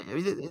yeah,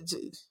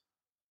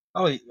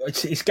 Oh,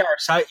 it's Gareth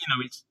South.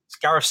 It's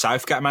Gareth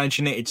Southgate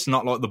managing it. It's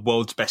not like the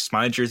world's best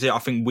manager, is it? I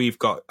think we've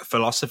got a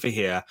philosophy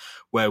here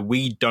where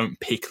we don't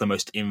pick the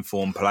most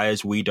informed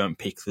players. We don't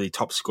pick the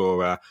top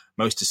scorer,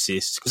 most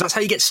assists, because that's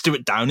how you get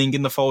Stuart Downing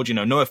in the fold.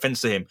 No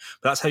offense to him,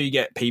 but that's how you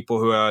get people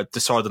who are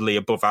decidedly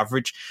above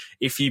average.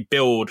 If you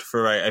build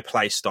for a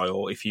play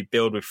style, if you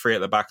build with three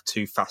at the back,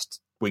 two fast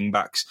wing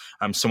backs,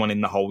 someone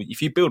in the hole,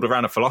 if you build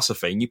around a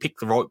philosophy and you pick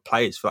the right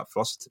players for that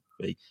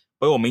philosophy,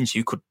 by all means,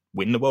 you could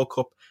win the World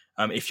Cup.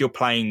 If you're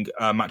playing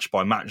match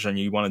by match and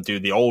you want to do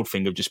the old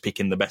thing of just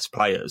picking the best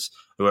players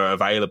who are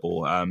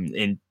available,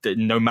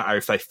 no matter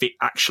if they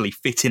actually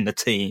fit in the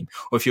team,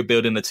 or if you're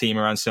building a team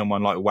around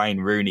someone like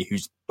Wayne Rooney,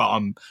 whose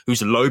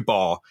low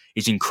bar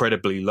is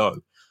incredibly low,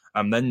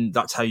 then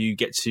that's how you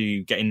get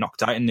to getting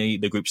knocked out in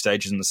the group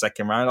stages in the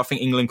second round. I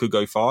think England could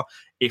go far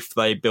if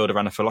they build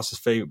around a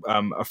philosophy.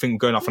 I think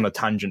we're going off on a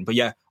tangent, but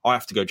yeah, I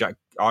have to go, Jack.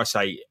 I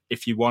say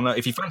if you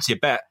fancy a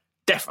bet,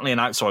 definitely an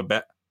outside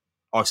bet.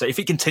 I say if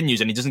he continues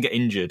and he doesn't get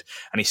injured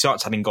and he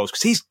starts having goals,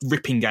 because he's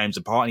ripping games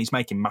apart and he's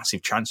making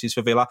massive chances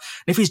for Villa.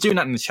 And if he's doing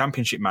that in the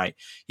Championship, mate,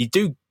 you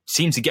do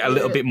seem to get a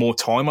little bit more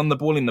time on the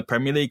ball in the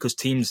Premier League because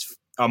teams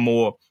are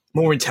more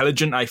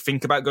intelligent, I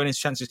think, about going into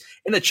chances.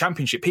 In the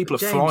Championship, people are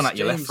flying at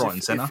you left, right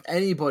and centre. If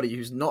anybody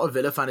who's not a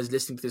Villa fan is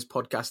listening to this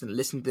podcast and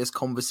listening to this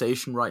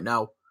conversation right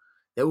now,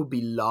 they would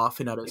be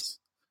laughing at us.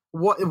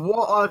 What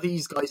are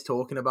these guys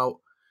talking about?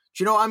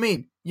 Do you know what I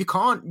mean? You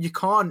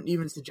can't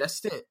even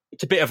suggest it.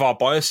 It's a bit of our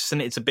bias,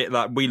 and it's a bit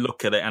that we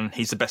look at it and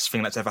he's the best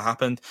thing that's ever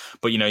happened.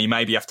 But you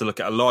maybe have to look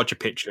at a larger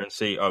picture and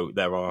see,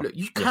 there are. Look,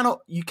 you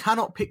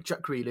cannot pick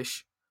Jack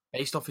Grealish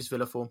based off his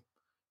Villa form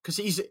because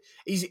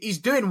he's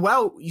doing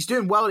well. He's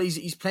doing well.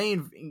 He's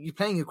playing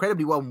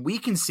incredibly well, and we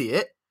can see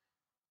it.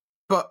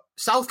 But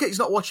Southgate's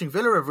not watching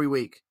Villa every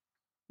week.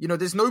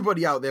 There's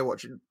nobody out there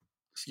watching.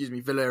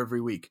 Villa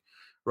every week,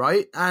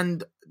 right?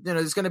 And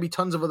there's going to be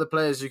tons of other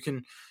players who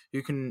can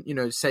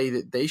say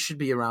that they should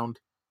be around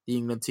the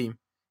England team.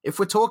 If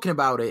we're talking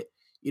about it,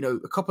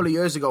 a couple of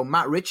years ago,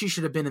 Matt Ritchie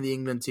should have been in the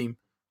England team,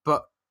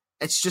 but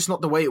it's just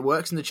not the way it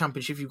works in the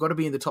Championship. You've got to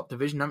be in the top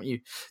division, haven't you?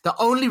 The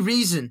only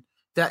reason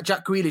that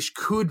Jack Grealish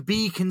could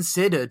be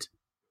considered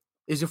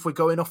is if we're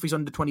going off his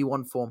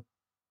under-21 form,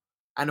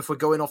 and if we're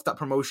going off that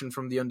promotion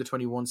from the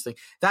under-21s thing.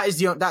 That is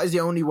the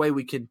only way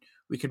we could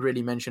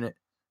really mention it.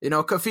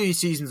 A few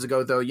seasons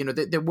ago, though,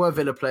 there were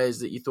Villa players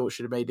that you thought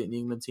should have made it in the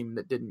England team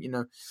that didn't.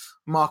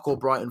 Mark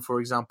Albrighton, for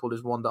example,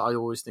 is one that I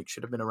always think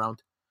should have been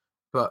around.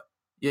 But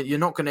you're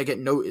not going to get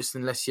noticed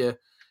unless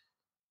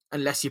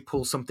you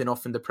pull something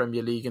off in the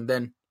Premier League. And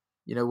then,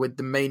 with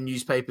the main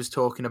newspapers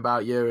talking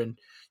about you, and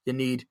you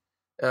need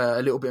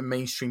a little bit of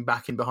mainstream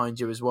backing behind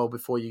you as well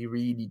before you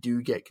really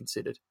do get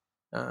considered.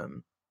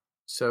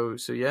 So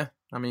yeah,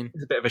 I mean,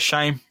 it's a bit of a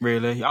shame,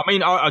 really. I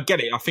mean, I get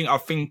it. I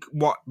think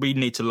what we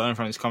need to learn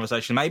from this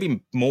conversation,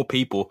 maybe more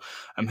people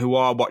who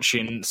are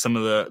watching some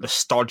of the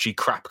stodgy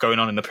crap going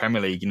on in the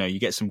Premier League. You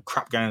get some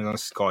crap going on the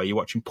Sky. You're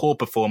watching poor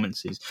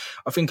performances.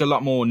 I think a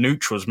lot more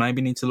neutrals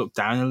maybe need to look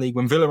down the league.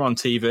 When Villa are on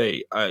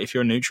TV, if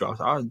you're a neutral,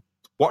 I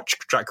watch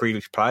Jack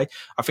Grealish play.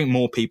 I think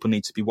more people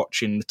need to be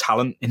watching the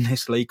talent in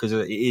this league because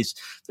there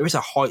is a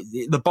high.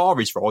 The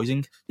bar is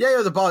rising.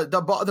 Yeah,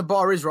 the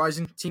bar is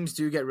rising. Teams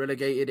do get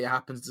relegated. It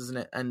happens, doesn't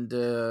it? And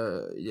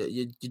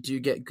you do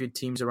get good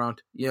teams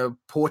around.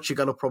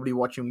 Portugal are probably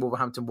watching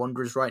Wolverhampton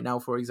Wanderers right now,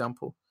 for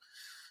example.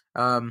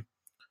 And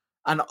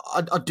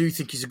I do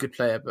think he's a good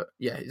player, but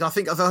yeah, I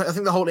think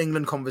the whole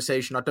England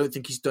conversation, I don't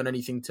think he's done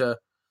anything to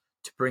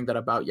bring that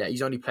about yet.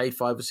 He's only played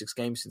 5 or 6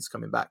 games since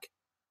coming back.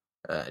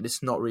 And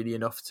it's not really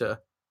enough to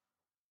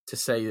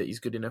say that he's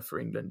good enough for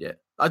England yet.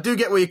 I do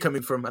get where you're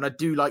coming from, and I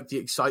do like the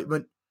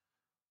excitement,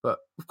 but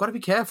we've got to be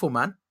careful,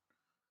 man.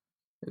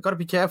 We've got to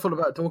be careful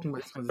about talking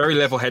about this. Very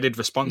level-headed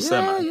response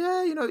there, man.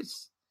 Yeah,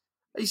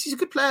 he's a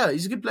good player.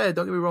 He's a good player,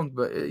 don't get me wrong,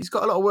 but he's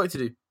got a lot of work to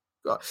do.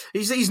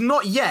 He's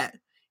not yet.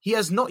 He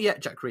has not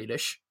yet, Jack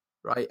Grealish,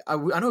 right? I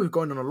know we've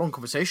gone on a long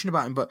conversation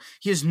about him, but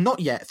he has not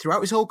yet, throughout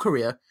his whole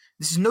career,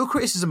 this is no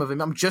criticism of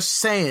him, I'm just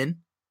saying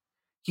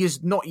he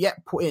has not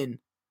yet put in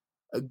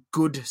a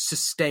good,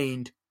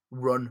 sustained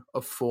run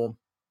of form.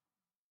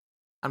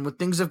 And when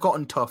things have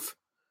gotten tough,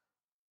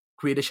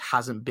 Grealish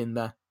hasn't been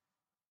there.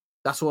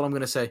 That's all I'm going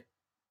to say.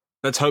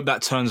 Let's hope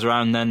that turns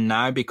around then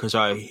now, because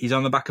he's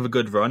on the back of a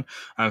good run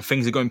and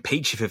things are going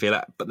peachy for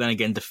Villa. But then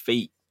again,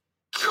 defeat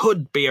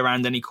could be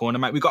around any corner,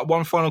 mate. We've got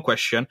one final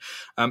question.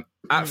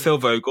 At Phil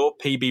Vogel,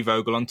 PB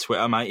Vogel on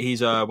Twitter, mate.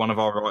 He's one of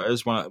our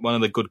writers, one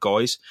of the good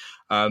guys.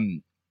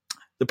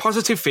 The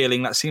positive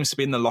feeling that seems to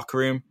be in the locker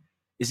room,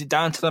 is it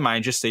down to the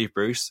manager, Steve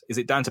Bruce? Is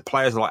it down to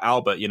players like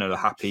Albert, the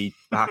happy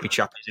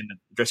chap who's in the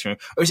dressing room?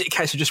 Or is it a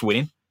case of just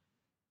winning?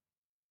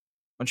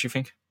 What do you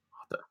think?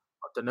 I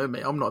don't know,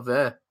 mate. I'm not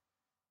there.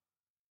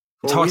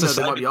 It's hard to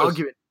say. They might be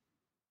arguing.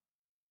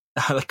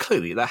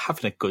 Clearly, they're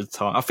having a good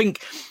time. I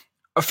think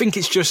I think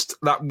it's just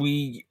that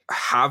we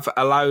have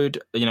allowed,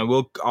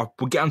 we'll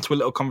get onto a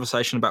little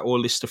conversation about all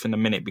this stuff in a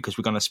minute because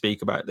we're going to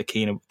speak about the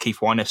Keith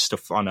Wyness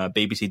stuff on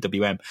BBC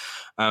WM.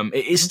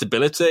 It is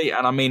stability,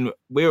 and I mean,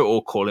 we're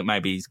all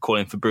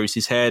calling for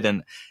Bruce's head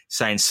and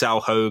saying sell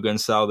Hogan,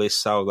 sell this,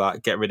 sell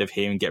that, get rid of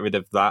him, get rid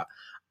of that.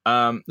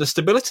 The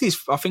stability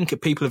is, I think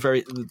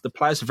the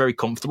players are very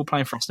comfortable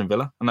playing for Aston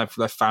Villa, and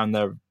they've found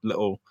their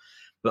little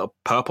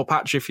purple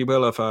patch, if you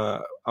will, of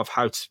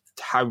how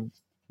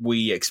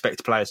we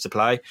expect players to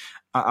play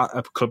at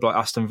a club like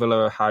Aston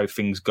Villa, how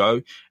things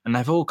go, and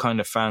they've all kind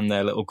of found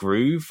their little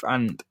groove,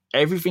 and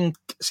everything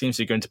seems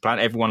to be going to plan.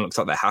 Everyone looks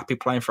like they're happy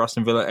playing for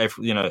Aston Villa.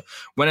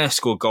 When they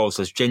score goals,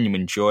 there's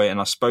genuine joy,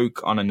 and I spoke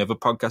on another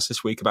podcast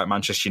this week about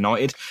Manchester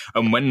United,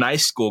 and when they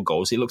score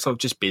goals, it looks like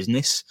just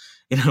business.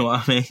 You know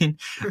what I mean?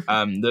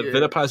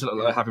 Villa players look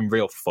like they're having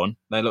real fun.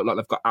 They look like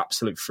they've got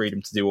absolute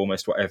freedom to do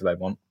almost whatever they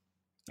want.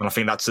 And I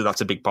think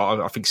that's a big part of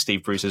it. I think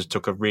Steve Bruce has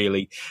took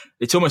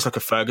it's almost like a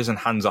Ferguson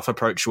hands-off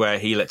approach where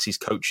he lets his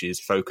coaches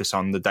focus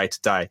on the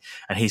day-to-day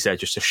and he's there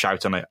just to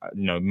shout on it,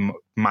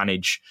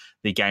 manage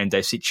the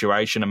game-day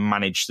situation and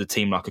manage the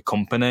team like a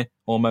company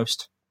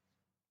almost.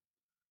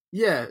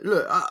 Yeah,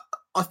 look,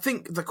 I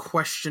think the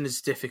question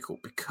is difficult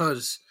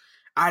because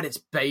at its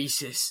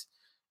basis,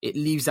 it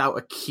leaves out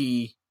a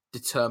key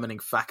determining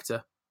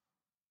factor.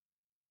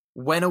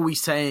 When are we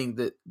saying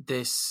that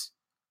this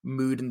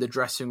mood in the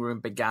dressing room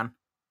began?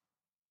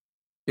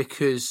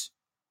 Because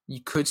you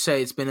could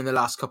say it's been in the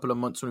last couple of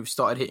months when we've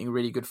started hitting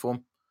really good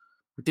form.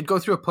 We did go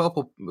through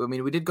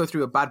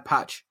a bad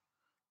patch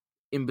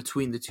in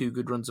between the two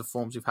good runs of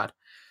forms we've had.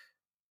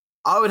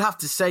 I would have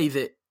to say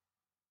that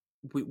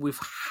we've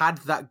had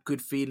that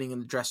good feeling in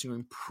the dressing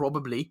room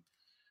probably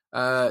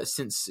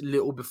since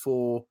little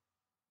before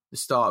the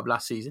start of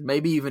last season.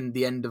 Maybe even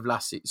the end of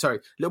last season. Sorry,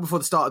 little before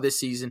the start of this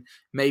season.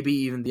 Maybe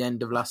even the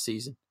end of last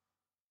season.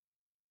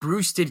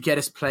 Bruce did get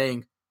us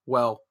playing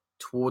well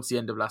towards the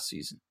end of last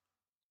season.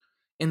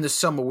 In the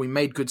summer, we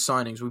made good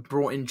signings. We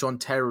brought in John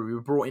Terry. We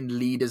brought in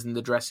leaders in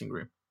the dressing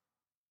room.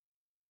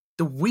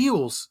 The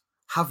wheels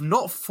have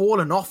not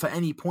fallen off at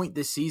any point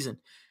this season.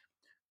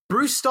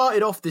 Bruce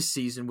started off this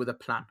season with a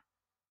plan,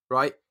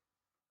 right?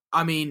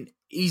 I mean,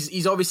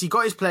 he's obviously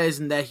got his players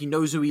in there. He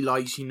knows who he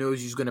likes. He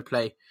knows who's going to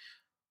play.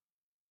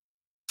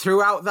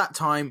 Throughout that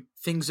time,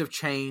 things have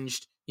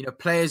changed.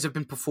 Players have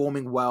been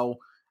performing well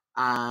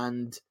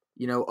and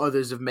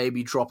others have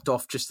maybe dropped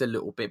off just a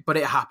little bit, but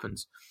it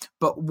happens.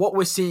 But what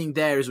we're seeing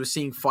there is we're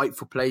seeing fight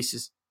for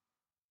places.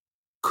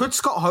 Could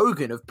Scott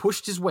Hogan have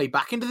pushed his way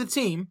back into the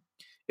team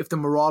if the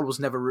morale was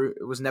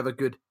never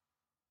good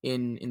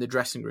in the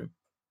dressing room?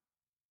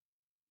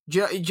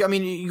 I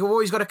mean, you've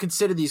always got to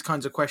consider these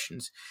kinds of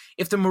questions.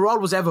 If the morale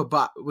was ever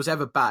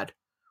bad,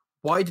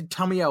 why did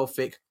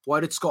why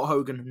did Scott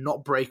Hogan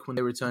not break when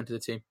they returned to the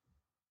team?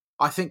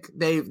 I think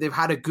they've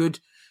had a good.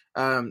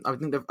 I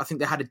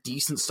think they had a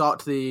decent start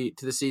to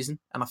the season,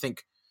 and I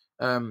think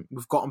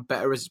we've gotten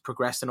better as it's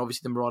progressed, and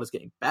obviously the morale is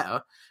getting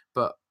better.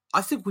 But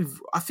I think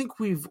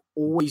we've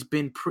always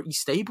been pretty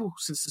stable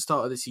since the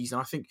start of the season.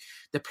 I think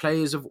the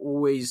players have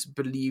always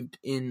believed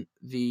in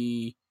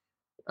the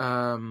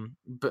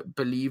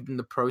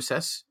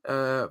process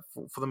for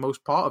the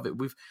most part of it.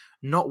 We've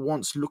not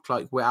once looked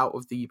like we're out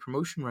of the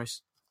promotion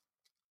race.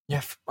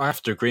 Yeah, I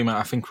have to agree, mate.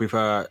 I think we've.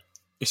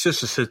 It's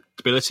just a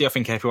stability. I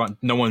think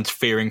no one's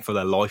fearing for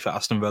their life at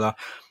Aston Villa.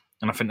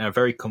 And I think they're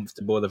very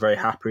comfortable. They're very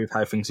happy with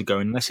how things are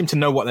going. They seem to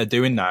know what they're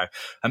doing now.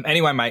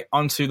 Anyway, mate,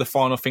 on to the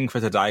final thing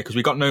for today, because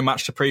we've got no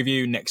match to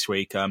preview next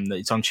week.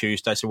 It's on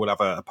Tuesday, so we'll have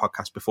a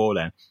podcast before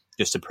then,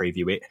 just to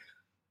preview it.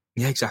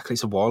 Yeah, exactly.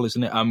 It's a while,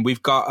 isn't it? We're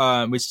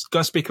going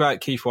to speak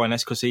about Keith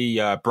Wyness because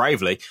he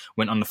bravely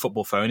went on the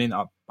football phone in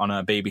on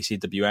a BBC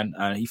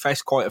WN. He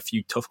faced quite a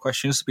few tough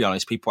questions, to be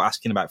honest. People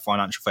asking about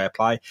financial fair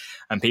play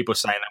and people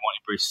saying they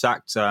wanted Bruce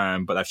sacked,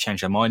 but they've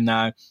changed their mind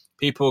now.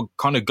 People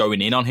kind of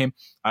going in on him.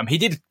 He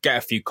did get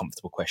a few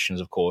comfortable questions,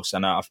 of course,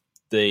 and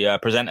the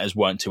presenters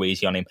weren't too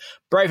easy on him.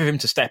 Brave of him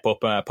to step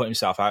up and put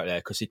himself out there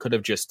because he could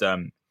have just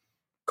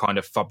kind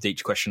of fobbed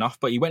each question off,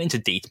 but he went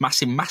into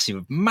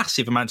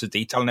massive amounts of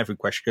detail in every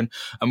question,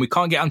 and we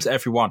can't get onto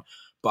every one.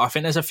 But I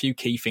think there's a few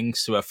key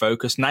things to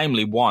focus.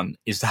 Namely, one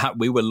is that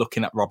we were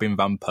looking at Robin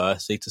van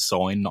Persie to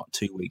sign not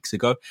 2 weeks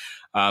ago.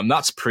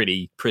 That's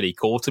pretty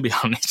cool, to be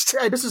honest.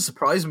 Yeah, it doesn't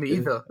surprise me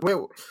either.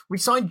 We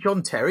signed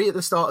John Terry at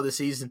the start of the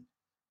season.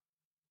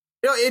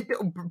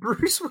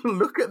 Bruce will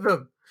look at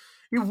them.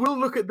 He will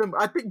look at them.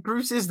 I think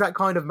Bruce is that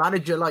kind of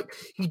manager. Like,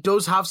 he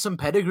does have some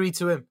pedigree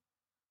to him.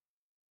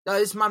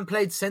 This man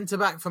played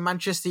centre-back for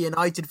Manchester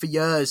United for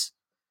years.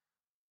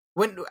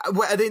 When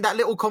I think that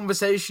little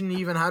conversation he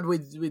even had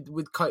with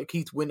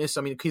Keith Wyness.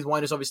 I mean, Keith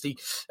Wyness obviously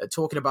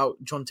talking about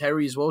John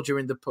Terry as well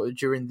during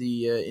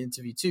the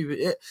interview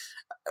too.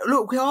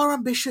 Look, we are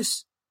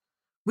ambitious.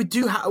 We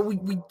do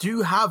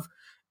have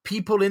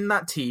people in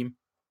that team,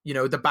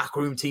 the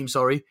backroom team,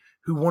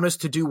 who want us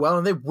to do well,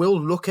 and they will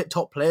look at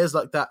top players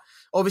like that.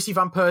 Obviously,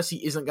 Van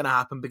Persie isn't going to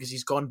happen because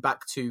he's gone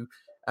back to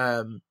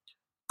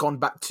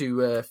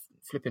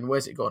flipping.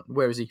 Where's it gone?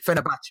 Where is he?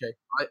 Fenerbahce,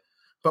 right?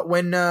 But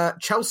when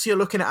Chelsea are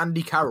looking at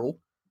Andy Carroll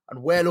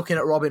and we're looking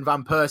at Robin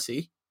van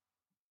Persie,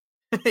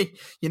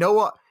 you know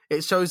what?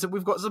 It shows that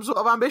we've got some sort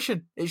of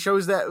ambition. It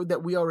shows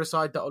that we are a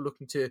side that are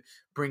looking to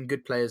bring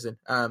good players in.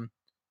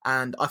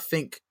 And I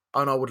think,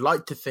 and I would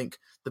like to think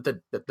that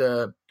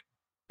the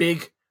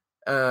big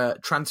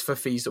transfer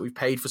fees that we've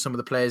paid for some of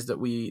the players that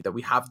we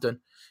have done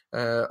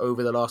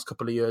over the last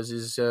couple of years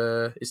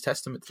is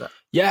testament to that.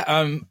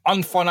 Yeah,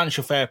 on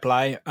financial fair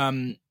play,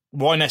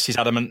 Wyness is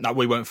adamant that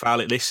we won't fail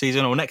it this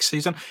season or next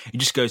season. He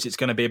just goes, it's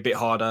going to be a bit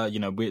harder. You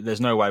know,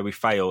 there's no way we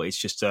fail. It's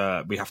just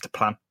we have to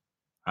plan.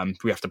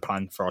 We have to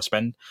plan for our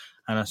spend.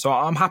 And so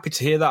I'm happy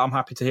to hear that. I'm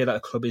happy to hear that the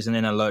club isn't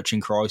in a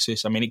lurching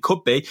crisis. I mean, it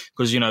could be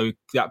because, you know,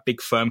 that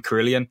big firm,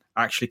 Carillion,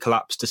 actually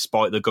collapsed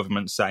despite the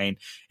government saying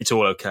it's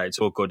all okay, it's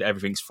all good,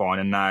 everything's fine.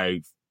 And now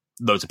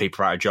loads of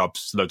people are out of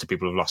jobs, loads of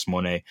people have lost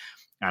money,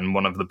 and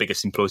one of the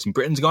biggest employers in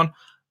Britain's gone.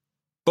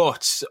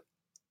 But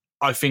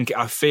I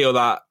feel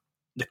that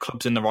the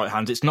club's in the right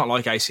hands. It's not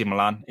like AC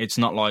Milan. It's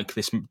not like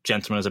this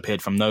gentleman has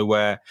appeared from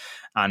nowhere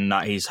and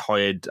that he's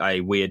hired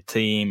a weird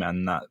team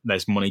and that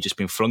there's money just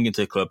being flung into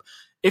the club.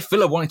 If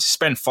Villa wanted to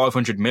spend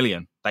 500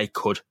 million, they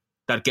could.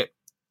 They'd get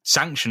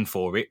sanctioned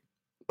for it,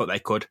 but they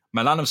could.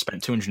 Milan have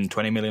spent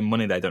 220 million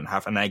money they don't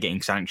have, and they're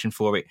getting sanctioned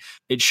for it.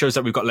 It shows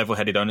that we've got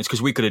level-headed owners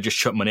because we could have just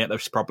chucked money at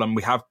this problem.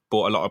 We have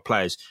bought a lot of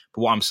players,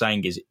 but what I'm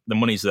saying is the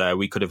money's there.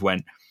 We could have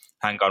went,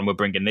 hang on, we're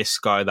bringing this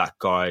guy, that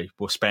guy.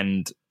 We'll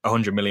spend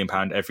 £100 million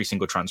every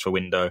single transfer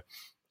window.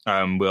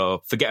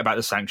 We'll forget about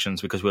the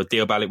sanctions because we'll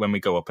deal about it when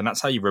we go up. And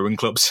that's how you ruin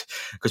clubs.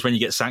 Because when you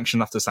get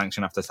sanction after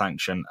sanction after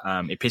sanction,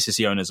 it pisses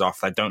the owners off.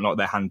 They don't like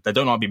their hand. They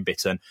don't like being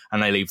bitten,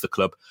 and they leave the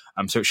club.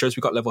 So it shows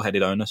we've got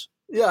level-headed owners.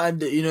 Yeah,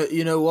 and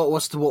you know what?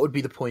 What would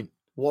be the point?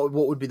 What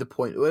would be the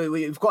point?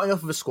 We've got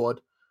enough of a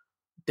squad.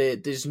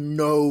 There's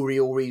no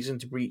real reason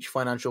to breach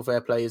financial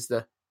fair play, is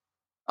there?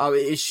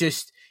 It's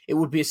just, it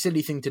would be a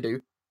silly thing to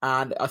do.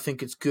 And I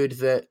think it's good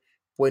that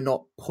we're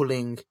not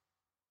pulling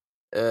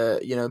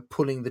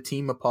the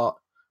team apart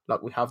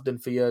like we have done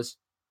for years.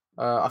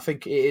 I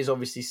think it is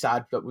obviously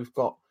sad that we've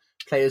got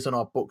players on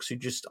our books who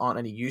just aren't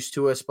any use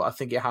to us, but I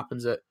think it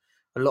happens at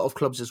a lot of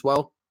clubs as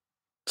well.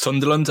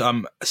 Sunderland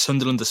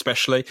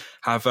especially,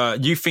 have.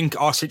 You think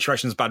our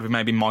situation is bad with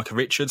maybe Micah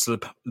Richards,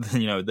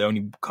 the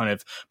only kind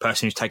of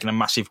person who's taken a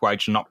massive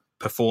wage and not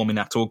performing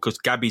at all? Because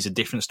Gabby's a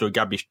different story.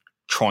 Gabby's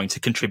trying to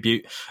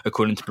contribute,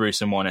 according to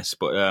Bruce and Wyness,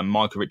 but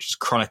Micah Richards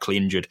chronically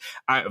injured,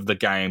 out of the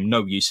game,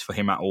 no use for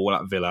him at all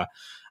at Villa,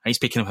 and he's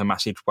picking up a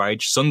massive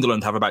wage.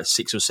 Sunderland have about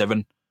 6 or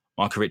 7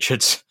 Micah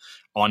Richards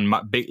on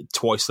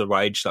twice the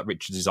wage that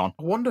Richards is on.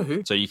 I wonder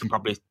who. So you can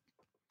probably...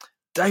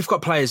 They've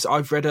got players.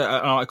 I've read an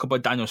article by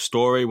Daniel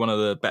Story, one of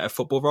the better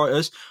football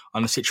writers,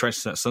 on the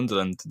situation at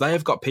Sunderland. They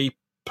have got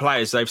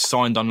players they've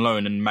signed on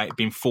loan and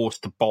been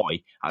forced to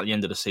buy at the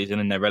end of the season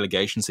in their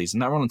relegation season.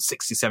 They're on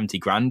 60, 70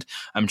 grand.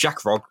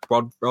 Jack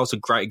Rodwell's a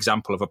great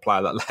example of a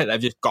player that they've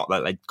just got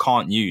that they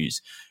can't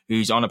use,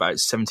 who's on about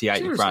 70, 80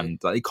 Seriously? grand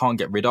that they can't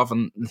get rid of.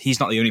 And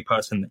he's not the only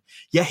person.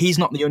 Yeah, he's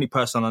not the only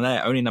person on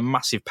there, owning a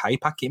massive pay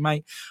packet,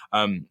 mate.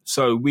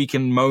 So we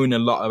can moan a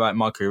lot about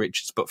Michael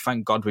Richards, but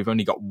thank God we've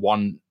only got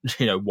one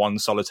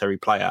solitary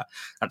player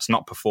that's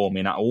not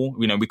performing at all.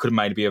 We could have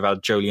maybe have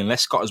had Jolie and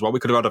Lescott as well.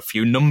 We could have had a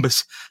few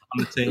numbers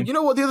on the team. You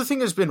know what the other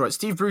thing has been, right?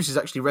 Steve Bruce has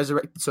actually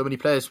resurrected so many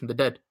players from the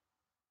dead.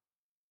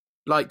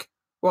 Like,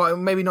 well,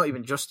 maybe not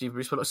even just Steve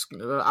Bruce, but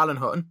Alan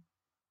Hutton.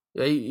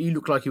 Yeah, he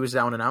looked like he was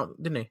down and out,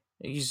 didn't he?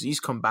 He's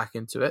come back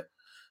into it.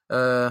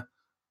 I'm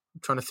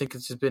trying to think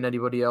if there's been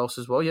anybody else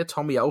as well. Yeah,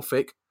 Tommy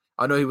Elphick.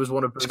 I know he was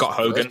one of Bruce's Scott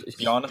Hogan,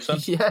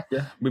 first. Yeah,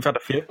 we've had a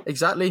few.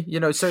 Exactly.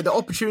 So the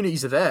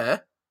opportunities are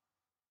there.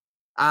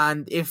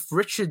 And if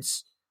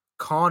Richards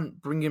can't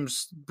bring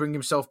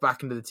himself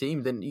back into the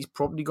team, then he's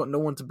probably got no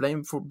one to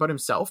blame for but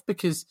himself,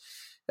 because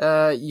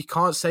you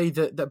can't say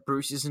that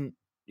Bruce isn't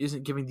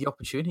giving the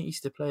opportunities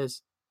to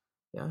players.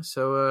 Yeah,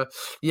 so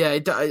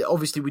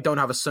obviously we don't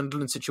have a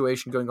Sunderland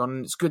situation going on,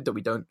 and it's good that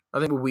we don't. I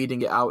think we're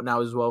weeding it out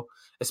now as well,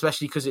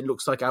 especially because it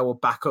looks like our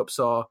backups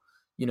are,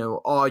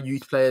 our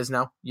youth players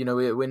now. We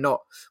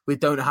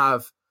don't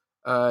have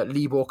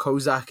Libor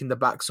Kozak in the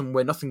back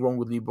somewhere. Nothing wrong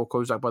with Libor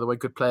Kozak, by the way,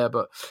 good player,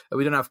 but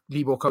we don't have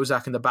Libor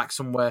Kozak in the back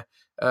somewhere,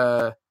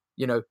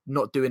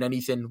 not doing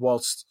anything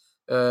whilst,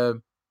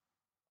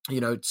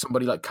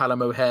 somebody like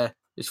Callum O'Hare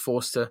is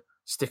forced to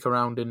stick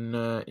around in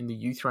the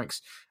youth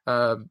ranks.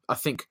 I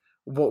think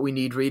what we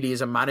need really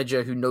is a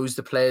manager who knows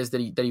the players that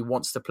he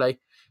wants to play,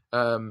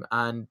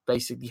 and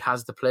basically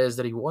has the players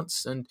that he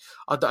wants. And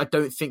I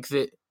don't think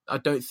that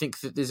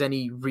there's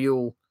any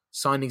real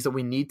signings that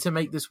we need to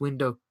make this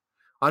window.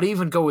 I'd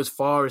even go as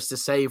far as to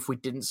say if we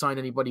didn't sign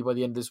anybody by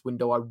the end of this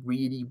window, I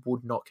really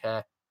would not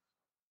care.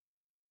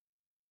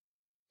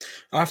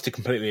 I have to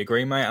completely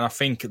agree, mate, and I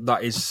think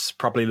that is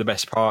probably the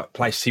best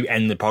place to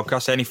end the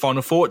podcast. Any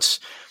final thoughts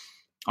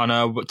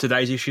on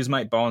today's issues,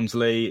 mate?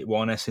 Barnsley,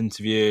 Wyness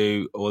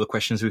interview, all the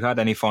questions we've had.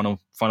 Any final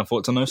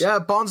thoughts on those? Yeah,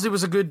 Barnsley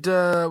was a good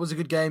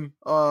game.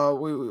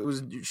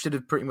 We should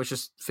have pretty much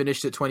just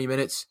finished at 20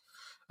 minutes,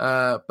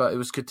 but it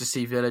was good to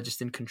see Villa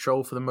just in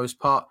control for the most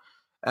part.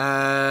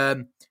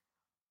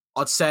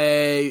 I'd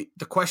say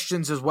the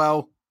questions as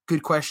well,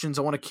 good questions.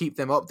 I want to keep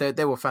them up.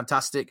 They were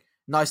fantastic.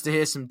 Nice to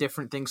hear some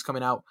different things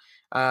coming out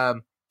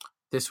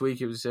this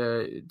week. It was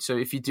so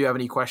if you do have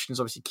any questions,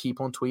 obviously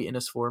keep on tweeting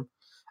us for them.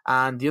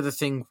 And the other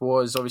thing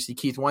was obviously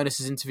Keith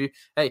Winus' interview.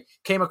 Hey,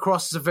 came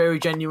across as a very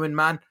genuine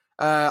man.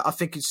 I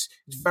think it's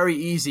very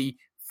easy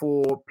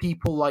for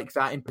people like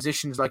that in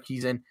positions like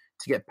he's in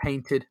to get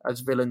painted as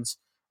villains.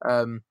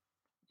 And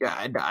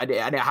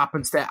it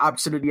happens to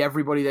absolutely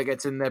everybody that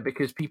gets in there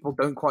because people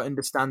don't quite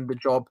understand the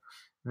job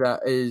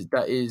that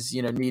is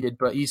needed.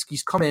 But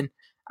he's come in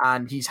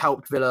and he's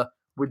helped Villa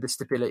with the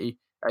stability.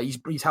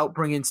 He's helped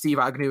bring in Steve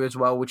Agnew as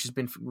well, which has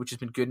been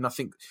good. And I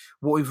think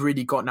what we've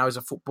really got now is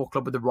a football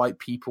club with the right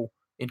people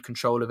in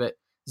control of it.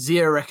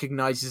 Zia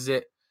recognises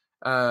it.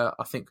 I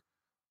think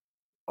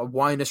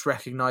Winus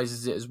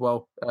recognises it as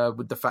well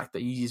with the fact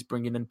that he is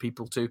bringing in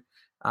people too.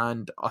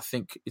 And I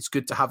think it's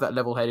good to have that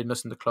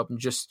level-headedness in the club and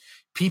just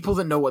people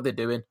that know what they're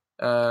doing.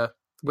 They're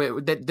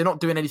not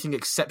doing anything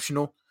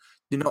exceptional.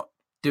 They're not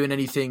doing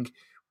anything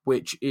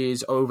which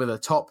is over the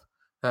top.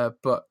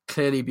 But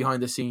clearly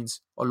behind the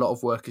scenes, a lot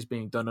of work is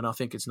being done, and I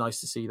think it's nice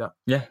to see that.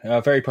 Yeah,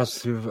 very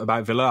positive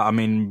about Villa. I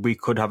mean, we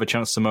could have a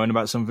chance to moan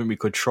about something, we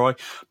could try,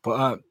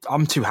 but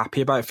I'm too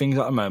happy about things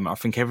at the moment. I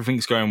think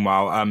everything's going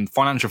well.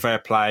 Financial fair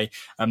play,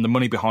 the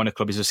money behind the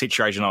club is a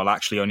situation that will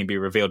actually only be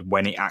revealed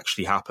when it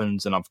actually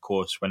happens, and of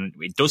course, when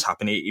it does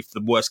happen, if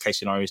the worst case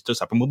scenario does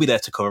happen, we'll be there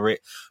to cover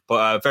it.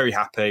 But very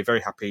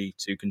happy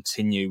to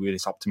continue with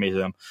this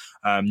optimism.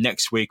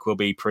 Next week, we'll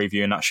be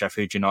previewing that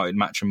Sheffield United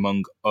match,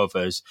 among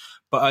others.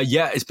 But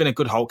it's been a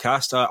good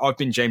Holtecast. I've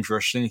been James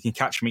Rushton. You can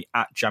catch me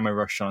at Jammer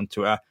Rush on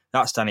Twitter.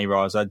 That's Danny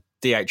Raza,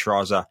 DH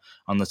Raza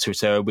on the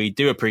Twitter. We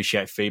do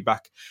appreciate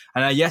feedback.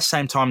 And yes,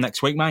 same time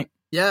next week, mate.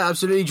 Yeah,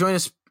 absolutely. Join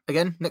us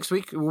again next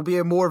week. It will be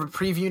more of a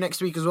preview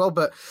next week as well.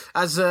 But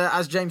as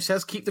James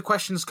says, keep the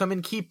questions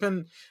coming. Keep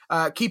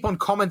on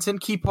commenting.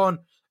 Keep on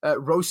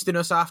roasting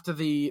us after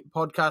the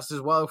podcast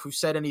as well. If we've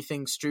said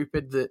anything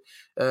stupid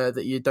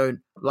that you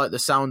don't like the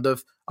sound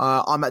of,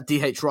 I'm at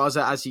DH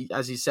Raza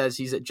as he says.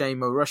 He's at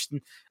JMO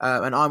Rushton,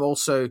 and I'm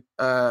also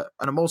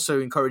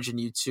encouraging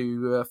you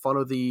to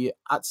follow the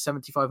at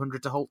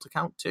 7500 to Holt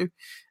account too.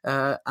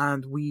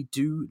 And we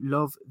do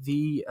love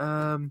the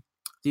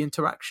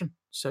interaction.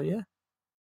 So yeah.